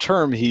second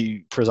term,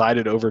 he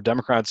presided over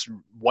Democrats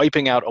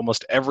wiping out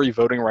almost every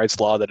voting rights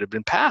law that had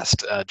been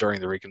passed during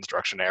the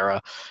Reconstruction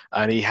era,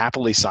 and he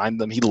happily signed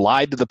them. He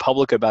lied to the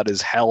public about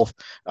his health,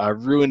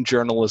 ruined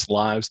journalists'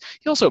 lives.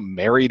 He also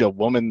married a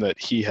woman that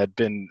he had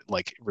been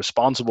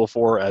responsible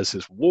for as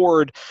his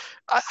ward.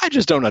 I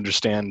just don't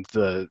understand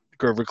the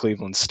Grover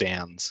Cleveland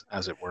stands,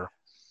 as it were.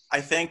 I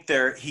think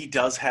he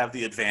does have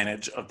the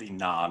advantage of the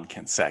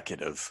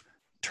non-consecutive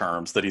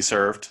terms that he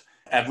served.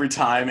 Every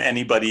time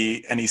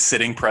any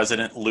sitting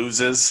president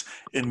loses,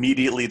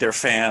 immediately their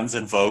fans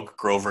invoke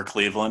Grover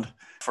Cleveland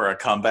for a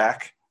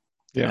comeback.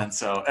 Yeah.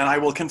 And I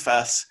will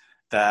confess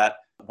that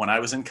when I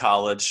was in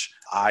college,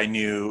 I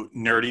knew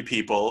nerdy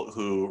people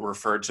who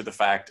referred to the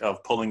fact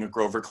of pulling a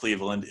Grover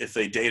Cleveland if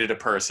they dated a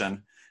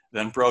person,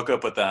 then broke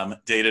up with them,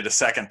 dated a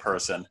second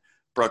person,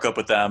 broke up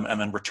with them,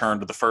 and then returned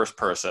to the first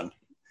person.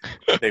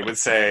 They would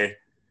say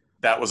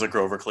that was a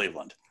Grover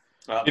Cleveland.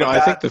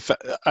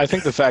 I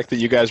think the fact that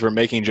you guys were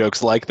making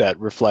jokes like that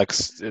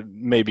reflects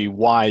maybe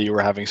why you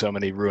were having so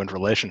many ruined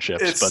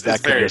relationships. But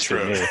that could just be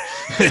me.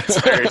 It's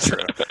very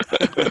true.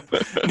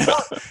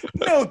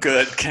 No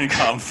good can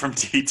come from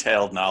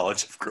detailed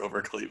knowledge of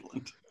Grover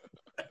Cleveland.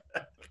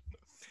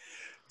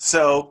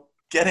 So,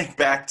 getting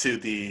back to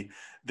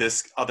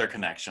this other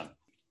connection,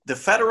 the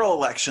federal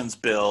elections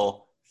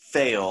bill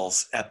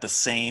fails at the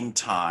same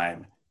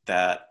time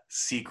that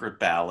secret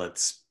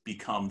ballots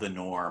become the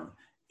norm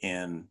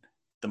in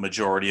the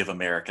majority of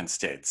American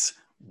states.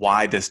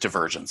 Why this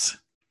divergence?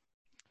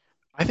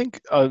 I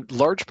think a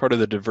large part of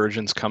the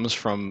divergence comes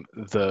from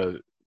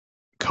the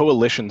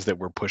coalitions that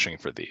were pushing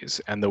for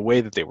these and the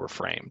way that they were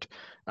framed.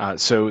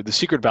 So the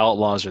secret ballot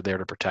laws are there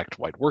to protect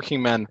white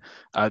working men.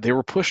 They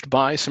were pushed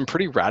by some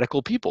pretty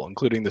radical people,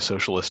 including the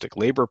Socialistic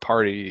Labor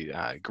Party,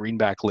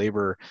 Greenback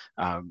Labor,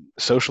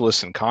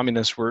 socialists and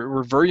communists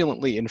were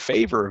virulently in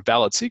favor of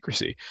ballot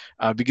secrecy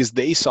because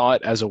they saw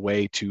it as a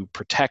way to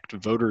protect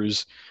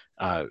voters'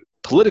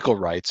 political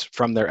rights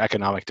from their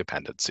economic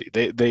dependency.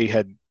 They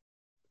had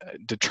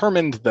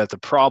determined that the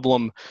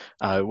problem,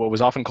 what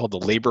was often called the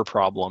labor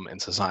problem in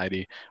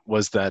society,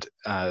 was that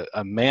a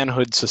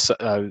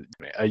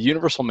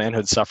universal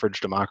manhood suffrage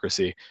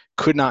democracy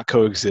could not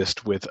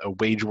coexist with a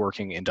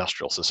wage-working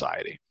industrial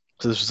society.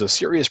 So this was a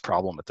serious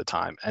problem at the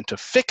time. And to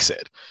fix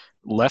it,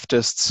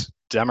 leftists,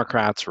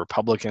 Democrats,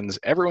 Republicans,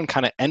 everyone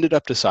kind of ended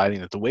up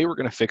deciding that the way we're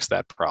going to fix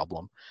that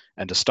problem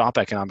and to stop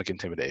economic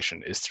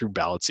intimidation is through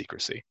ballot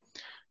secrecy.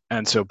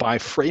 And so by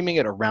framing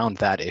it around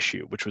that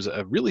issue, which was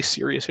a really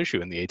serious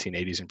issue in the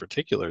 1880s in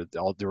particular,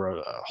 there were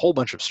a whole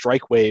bunch of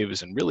strike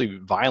waves and really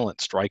violent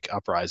strike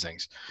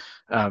uprisings.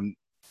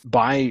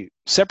 By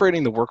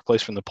separating the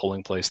workplace from the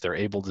polling place, they're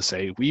able to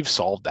say, we've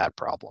solved that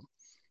problem.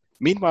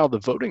 Meanwhile, the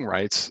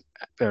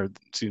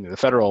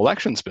Federal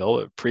Elections Bill,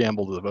 a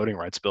preamble to the Voting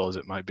Rights Bill as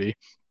it might be,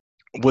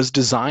 was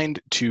designed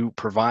to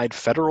provide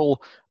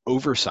federal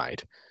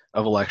oversight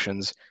of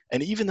elections.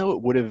 And even though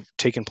it would have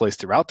taken place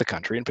throughout the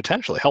country and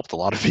potentially helped a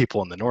lot of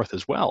people in the North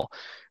as well,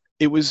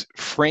 it was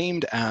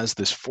framed as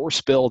this force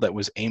bill that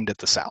was aimed at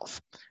the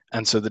South.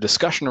 And so the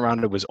discussion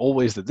around it was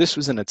always that this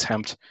was an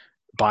attempt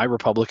by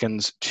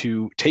Republicans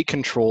to take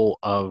control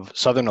of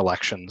Southern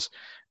elections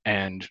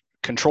and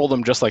control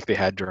them just like they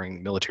had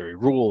during military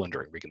rule and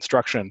during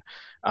Reconstruction,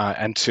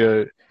 and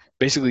to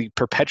basically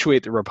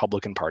perpetuate the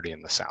Republican Party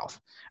in the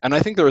South. And I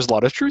think there was a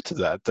lot of truth to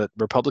that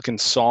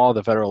Republicans saw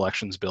the federal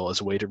elections bill as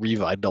a way to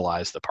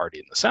revitalize the party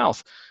in the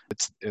South.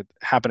 It's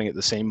happening at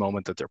the same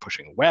moment that they're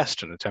pushing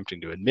west and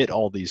attempting to admit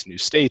all these new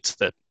states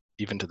that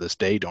even to this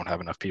day don't have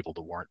enough people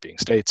to warrant being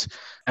states.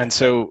 And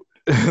so,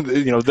 those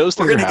things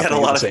we're going to get a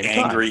lot of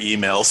angry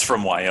emails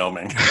from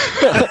Wyoming.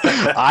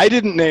 I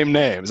didn't name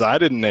names.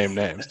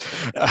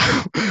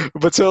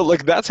 But so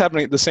that's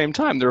happening at the same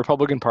time. The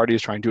Republican Party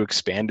is trying to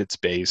expand its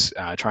base,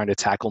 trying to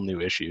tackle new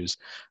issues.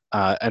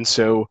 And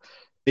so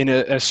in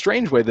a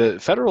strange way, the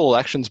federal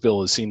elections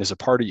bill is seen as a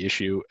party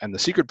issue and the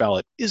secret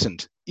ballot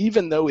isn't,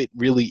 even though it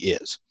really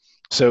is.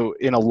 So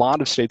in a lot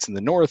of states in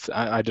the North,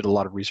 I did a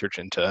lot of research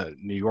into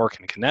New York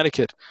and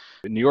Connecticut.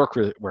 In New York,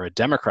 where a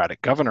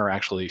Democratic governor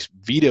actually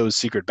vetoes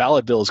secret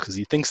ballot bills because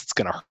he thinks it's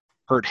going to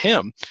hurt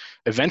him,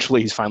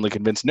 eventually he's finally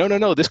convinced,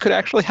 no, this could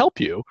actually help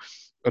you.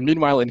 And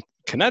meanwhile, in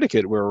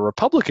Connecticut, where a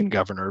Republican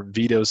governor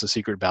vetoes the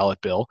secret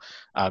ballot bill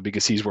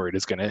because he's worried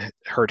it's going to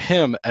hurt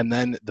him, and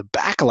then the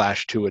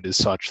backlash to it is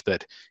such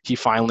that he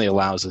finally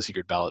allows the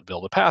secret ballot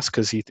bill to pass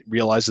because he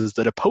realizes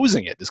that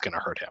opposing it is going to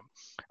hurt him.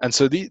 And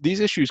so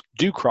these issues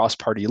do cross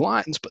party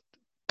lines, but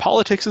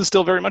politics is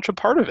still very much a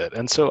part of it.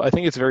 And so I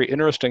think it's very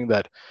interesting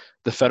that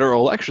the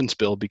federal elections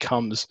bill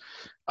becomes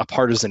a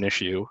partisan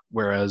issue,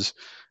 whereas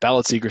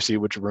ballot secrecy,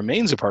 which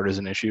remains a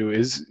partisan issue,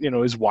 is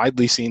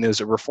widely seen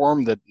as a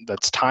reform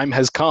that's time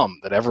has come,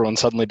 that everyone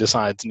suddenly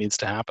decides needs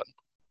to happen.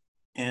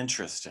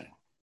 Interesting.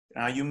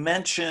 Now, you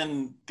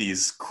mentioned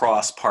these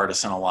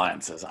cross-partisan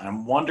alliances.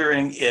 I'm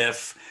wondering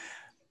if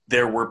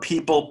there were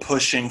people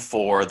pushing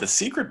for the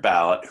secret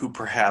ballot who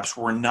perhaps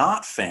were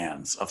not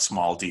fans of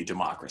small d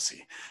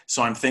democracy.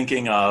 So I'm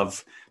thinking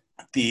of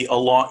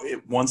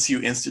once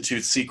you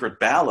institute secret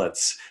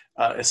ballots,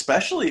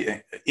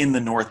 especially in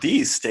the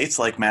Northeast, states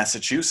like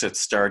Massachusetts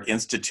start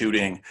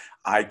instituting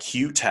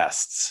IQ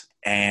tests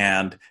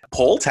and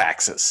poll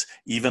taxes,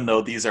 even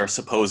though these are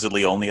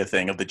supposedly only a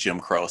thing of the Jim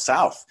Crow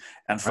South.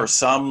 And for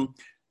some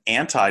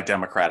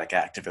anti-democratic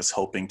activists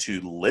hoping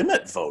to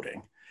limit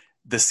voting,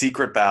 the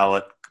secret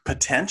ballot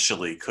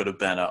potentially could have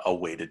been a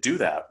way to do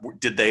that.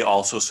 Did they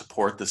also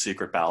support the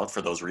secret ballot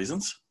for those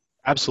reasons?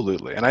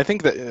 Absolutely. And I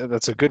think that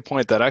that's a good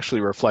point that actually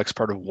reflects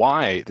part of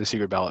why the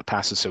secret ballot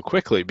passes so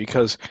quickly,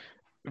 because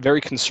very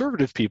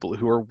conservative people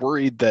who are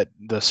worried that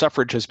the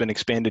suffrage has been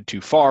expanded too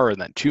far and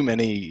that too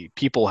many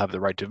people have the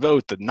right to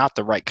vote, that not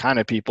the right kind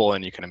of people,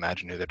 and you can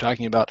imagine who they're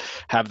talking about,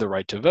 have the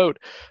right to vote,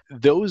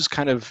 those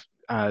kind of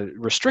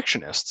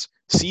restrictionists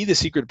see the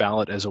secret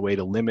ballot as a way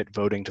to limit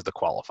voting to the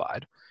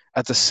qualified.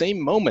 At the same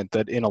moment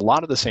that in a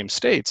lot of the same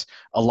states,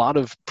 a lot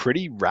of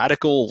pretty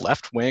radical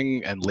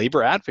left-wing and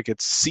labor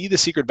advocates see the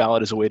secret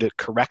ballot as a way to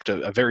correct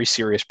a very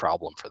serious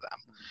problem for them.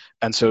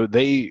 And so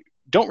they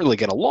don't really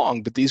get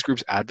along, but these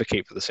groups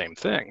advocate for the same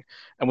thing.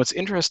 And what's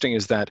interesting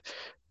is that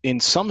in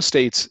some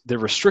states, the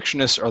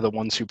restrictionists are the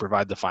ones who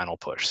provide the final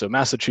push. So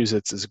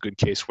Massachusetts is a good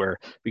case where,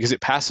 because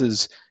it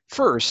passes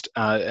first,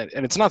 and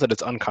it's not that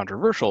it's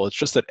uncontroversial, it's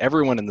just that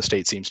everyone in the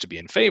state seems to be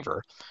in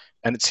favor.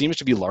 And it seems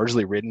to be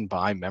largely written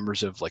by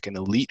members of like an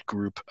elite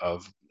group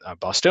of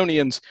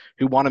Bostonians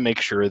who want to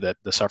make sure that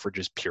the suffrage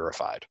is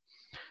purified.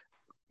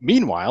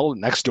 Meanwhile,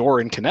 next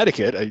door in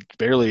Connecticut,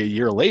 barely a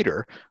year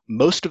later,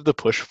 most of the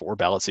push for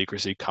ballot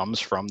secrecy comes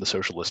from the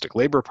Socialistic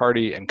Labor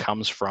Party and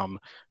comes from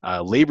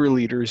labor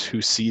leaders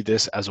who see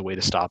this as a way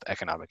to stop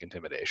economic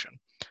intimidation.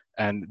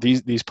 And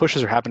these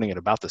pushes are happening at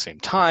about the same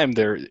time.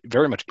 They're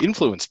very much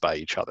influenced by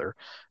each other.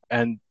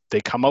 And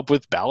they come up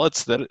with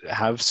ballots that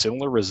have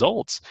similar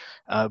results,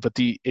 but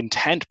the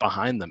intent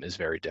behind them is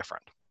very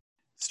different.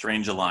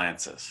 Strange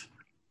alliances.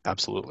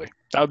 Absolutely.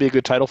 That would be a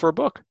good title for a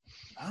book.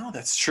 Oh,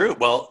 that's true.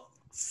 Well,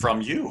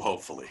 from you,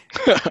 hopefully.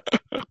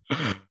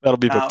 That'll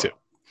be book 2.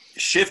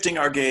 Shifting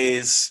our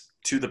gaze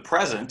to the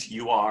present,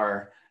 you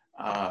are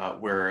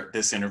where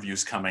this interview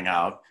is coming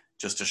out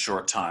just a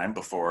short time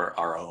before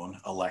our own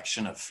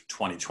election of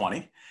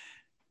 2020.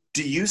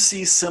 Do you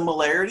see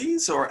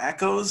similarities or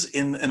echoes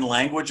in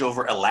language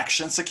over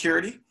election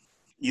security,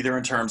 either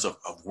in terms of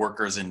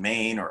workers in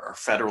Maine or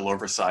federal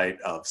oversight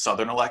of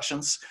Southern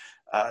elections?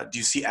 Do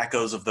you see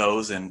echoes of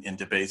those in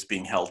debates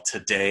being held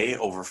today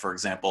over, for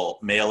example,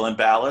 mail-in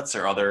ballots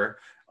or other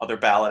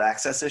ballot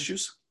access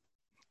issues?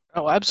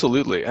 Oh,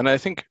 absolutely. And I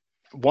think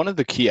one of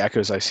the key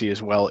echoes I see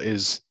as well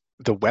is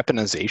the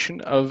weaponization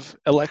of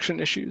election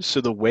issues. So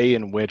the way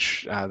in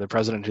which the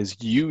president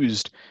has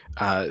used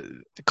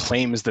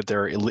claims that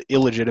there are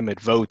illegitimate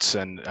votes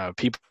and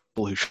people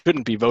who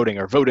shouldn't be voting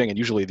are voting, and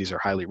usually these are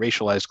highly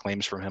racialized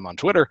claims from him on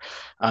Twitter,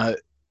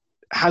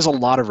 has a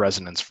lot of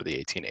resonance for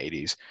the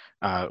 1880s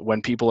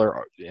when people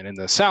are in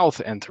the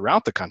South and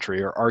throughout the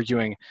country are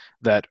arguing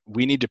that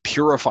we need to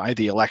purify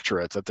the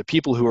electorate, that the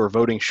people who are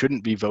voting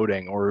shouldn't be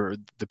voting, or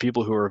the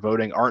people who are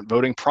voting aren't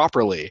voting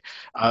properly.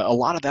 A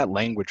lot of that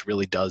language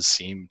really does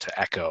seem to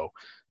echo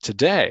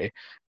today.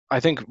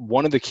 I think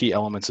one of the key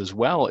elements as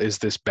well is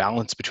this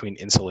balance between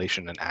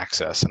insulation and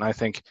access. And I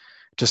think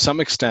to some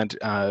extent,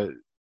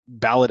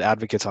 ballot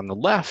advocates on the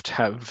left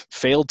have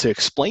failed to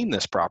explain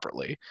this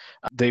properly.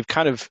 They've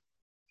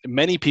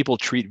many people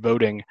treat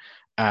voting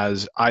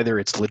as either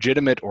it's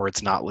legitimate or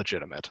it's not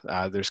legitimate.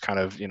 There's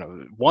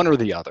one or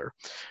the other.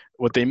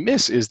 What they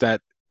miss is that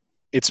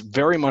it's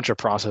very much a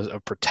process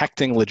of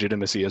protecting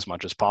legitimacy as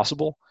much as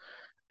possible.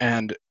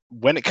 And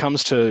when it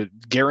comes to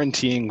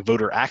guaranteeing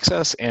voter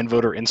access and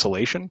voter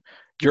insulation,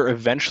 you're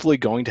eventually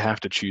going to have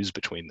to choose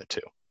between the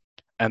two.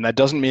 And that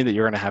doesn't mean that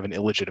you're going to have an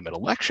illegitimate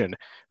election,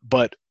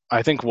 but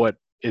I think what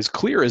is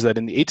clear is that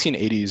in the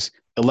 1880s,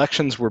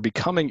 elections were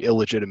becoming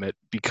illegitimate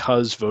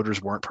because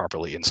voters weren't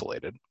properly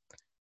insulated.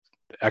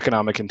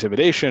 Economic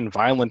intimidation,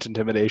 violent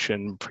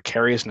intimidation,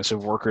 precariousness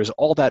of workers,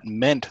 all that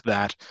meant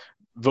that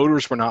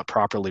voters were not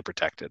properly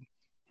protected.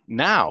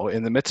 Now,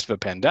 in the midst of a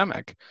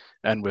pandemic,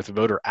 and with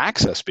voter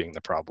access being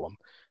the problem,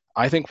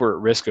 I think we're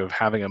at risk of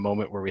having a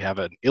moment where we have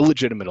an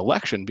illegitimate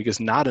election because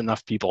not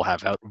enough people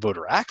have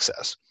voter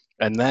access.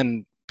 And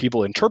then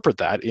people interpret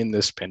that in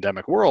this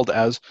pandemic world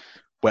as,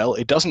 well,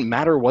 it doesn't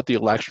matter what the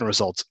election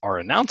results are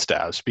announced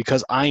as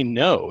because I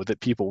know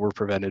that people were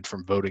prevented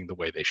from voting the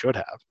way they should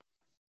have.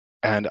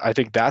 And I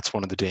think that's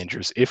one of the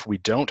dangers if we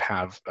don't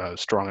have a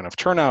strong enough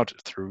turnout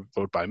through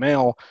vote by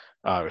mail,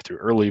 or through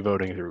early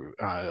voting, through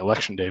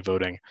election day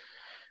voting,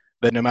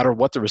 that no matter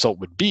what the result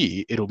would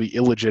be, it'll be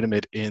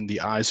illegitimate in the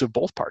eyes of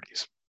both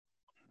parties.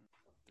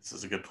 This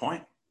is a good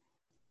point.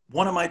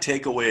 One of my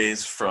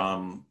takeaways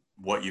from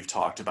what you've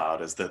talked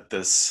about is that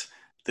this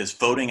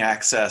voting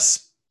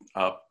access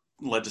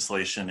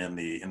legislation in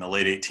the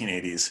late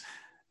 1880s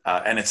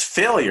and its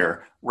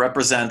failure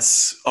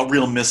represents a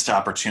real missed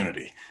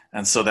opportunity.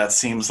 And so that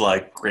seems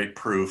like great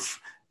proof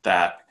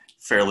that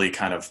fairly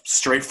kind of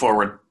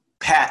straightforward,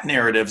 pat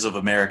narratives of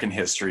American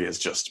history as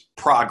just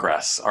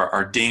progress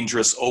are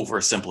dangerous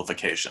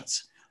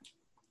oversimplifications.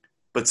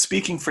 But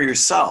speaking for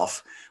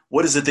yourself,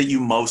 what is it that you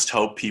most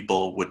hope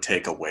people would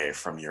take away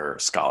from your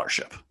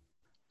scholarship?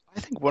 I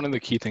think one of the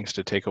key things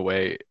to take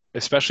away,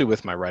 especially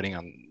with my writing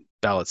on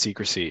ballot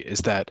secrecy, is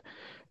that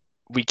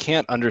we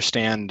can't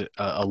understand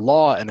a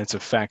law and its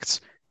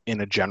effects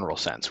in a general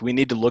sense. We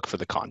need to look for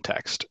the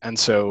context. And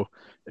so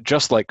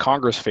just like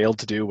Congress failed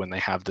to do when they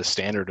have the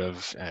standard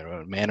of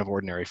a man of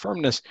ordinary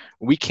firmness,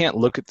 we can't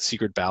look at the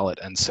secret ballot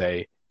and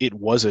say it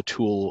was a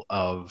tool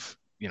of,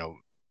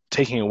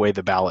 taking away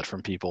the ballot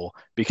from people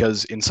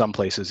because in some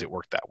places it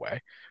worked that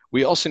way.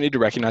 We also need to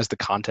recognize the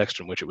context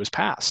in which it was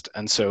passed.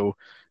 And so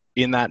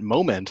in that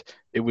moment,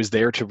 it was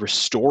there to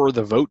restore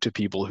the vote to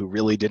people who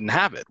really didn't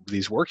have it,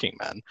 these working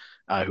men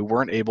who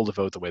weren't able to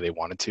vote the way they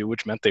wanted to,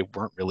 which meant they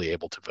weren't really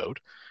able to vote.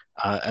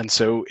 And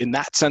so in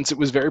that sense, it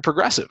was very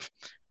progressive.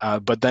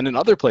 But then in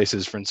other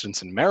places, for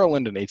instance, in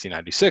Maryland in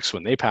 1896,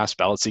 when they passed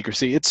ballot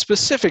secrecy, it's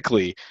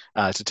specifically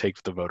to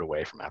take the vote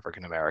away from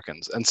African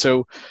Americans. And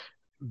so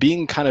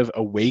being kind of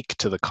awake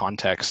to the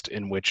context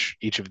in which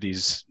each of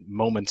these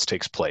moments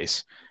takes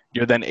place,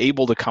 you're then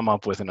able to come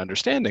up with an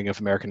understanding of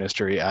American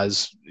history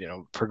as,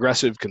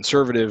 progressive,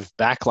 conservative,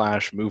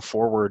 backlash, move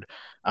forward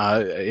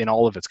in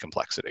all of its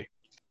complexity.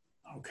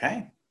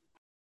 Okay.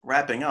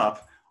 Wrapping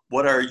up,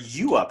 what are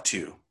you up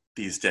to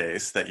these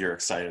days that you're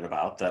excited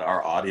about that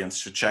our audience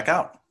should check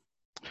out?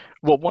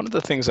 Well, one of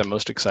the things I'm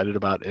most excited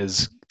about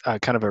is the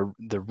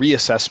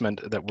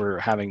reassessment that we're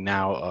having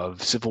now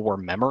of Civil War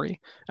memory,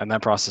 and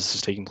that process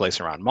is taking place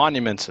around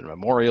monuments and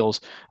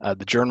memorials.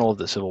 The Journal of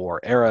the Civil War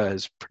Era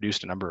has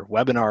produced a number of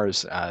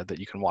webinars that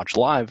you can watch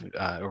live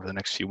over the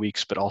next few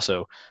weeks, but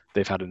also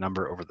they've had a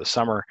number over the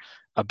summer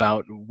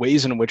about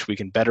ways in which we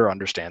can better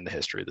understand the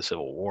history of the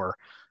Civil War.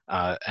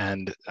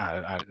 And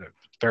I'm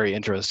very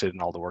interested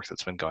in all the work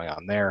that's been going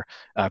on there,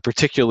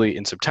 particularly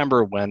in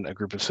September when a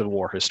group of Civil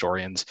War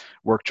historians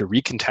worked to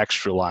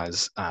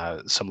recontextualize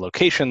some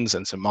locations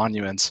and some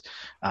monuments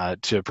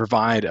to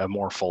provide a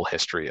more full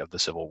history of the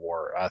Civil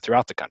War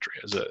throughout the country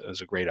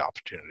as a great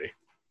opportunity.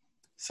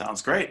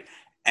 Sounds great.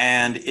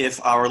 And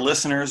if our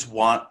listeners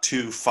want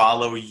to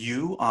follow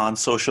you on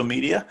social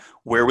media,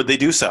 where would they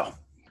do so?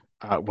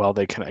 Well,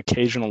 they can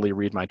occasionally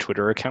read my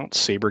Twitter account,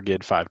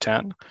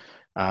 SaberGid510.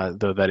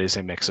 Though that is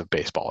a mix of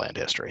baseball and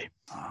history.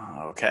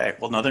 Okay.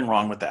 Well, nothing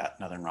wrong with that.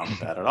 Nothing wrong with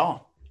that at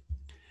all.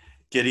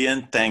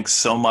 Gideon, thanks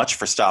so much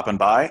for stopping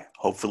by.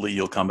 Hopefully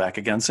you'll come back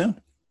again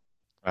soon.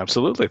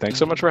 Absolutely. Thanks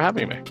so much for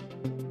having me.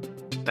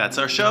 That's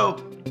our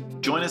show.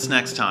 Join us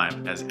next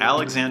time as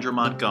Alexandra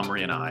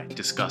Montgomery and I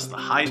discuss the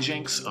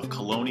hijinks of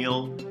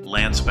colonial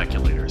land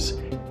speculators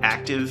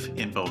active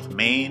in both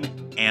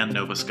Maine and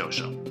Nova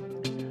Scotia.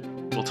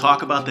 We'll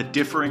talk about the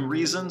differing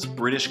reasons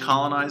British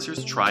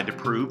colonizers tried to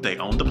prove they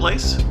owned the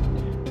place,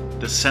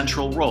 the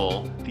central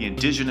role the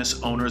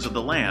indigenous owners of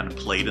the land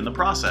played in the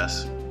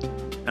process,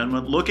 and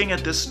what looking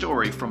at this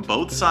story from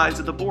both sides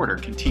of the border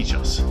can teach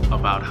us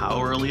about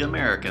how early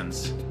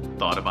Americans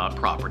thought about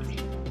property.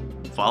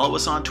 Follow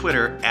us on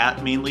Twitter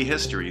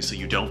 @MainlyHistory so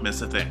you don't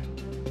miss a thing.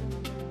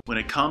 When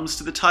it comes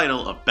to the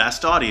title of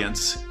Best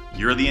Audience,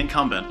 you're the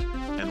incumbent,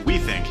 and we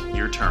think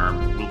your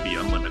term will be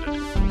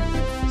unlimited.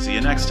 See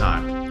you next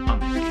time.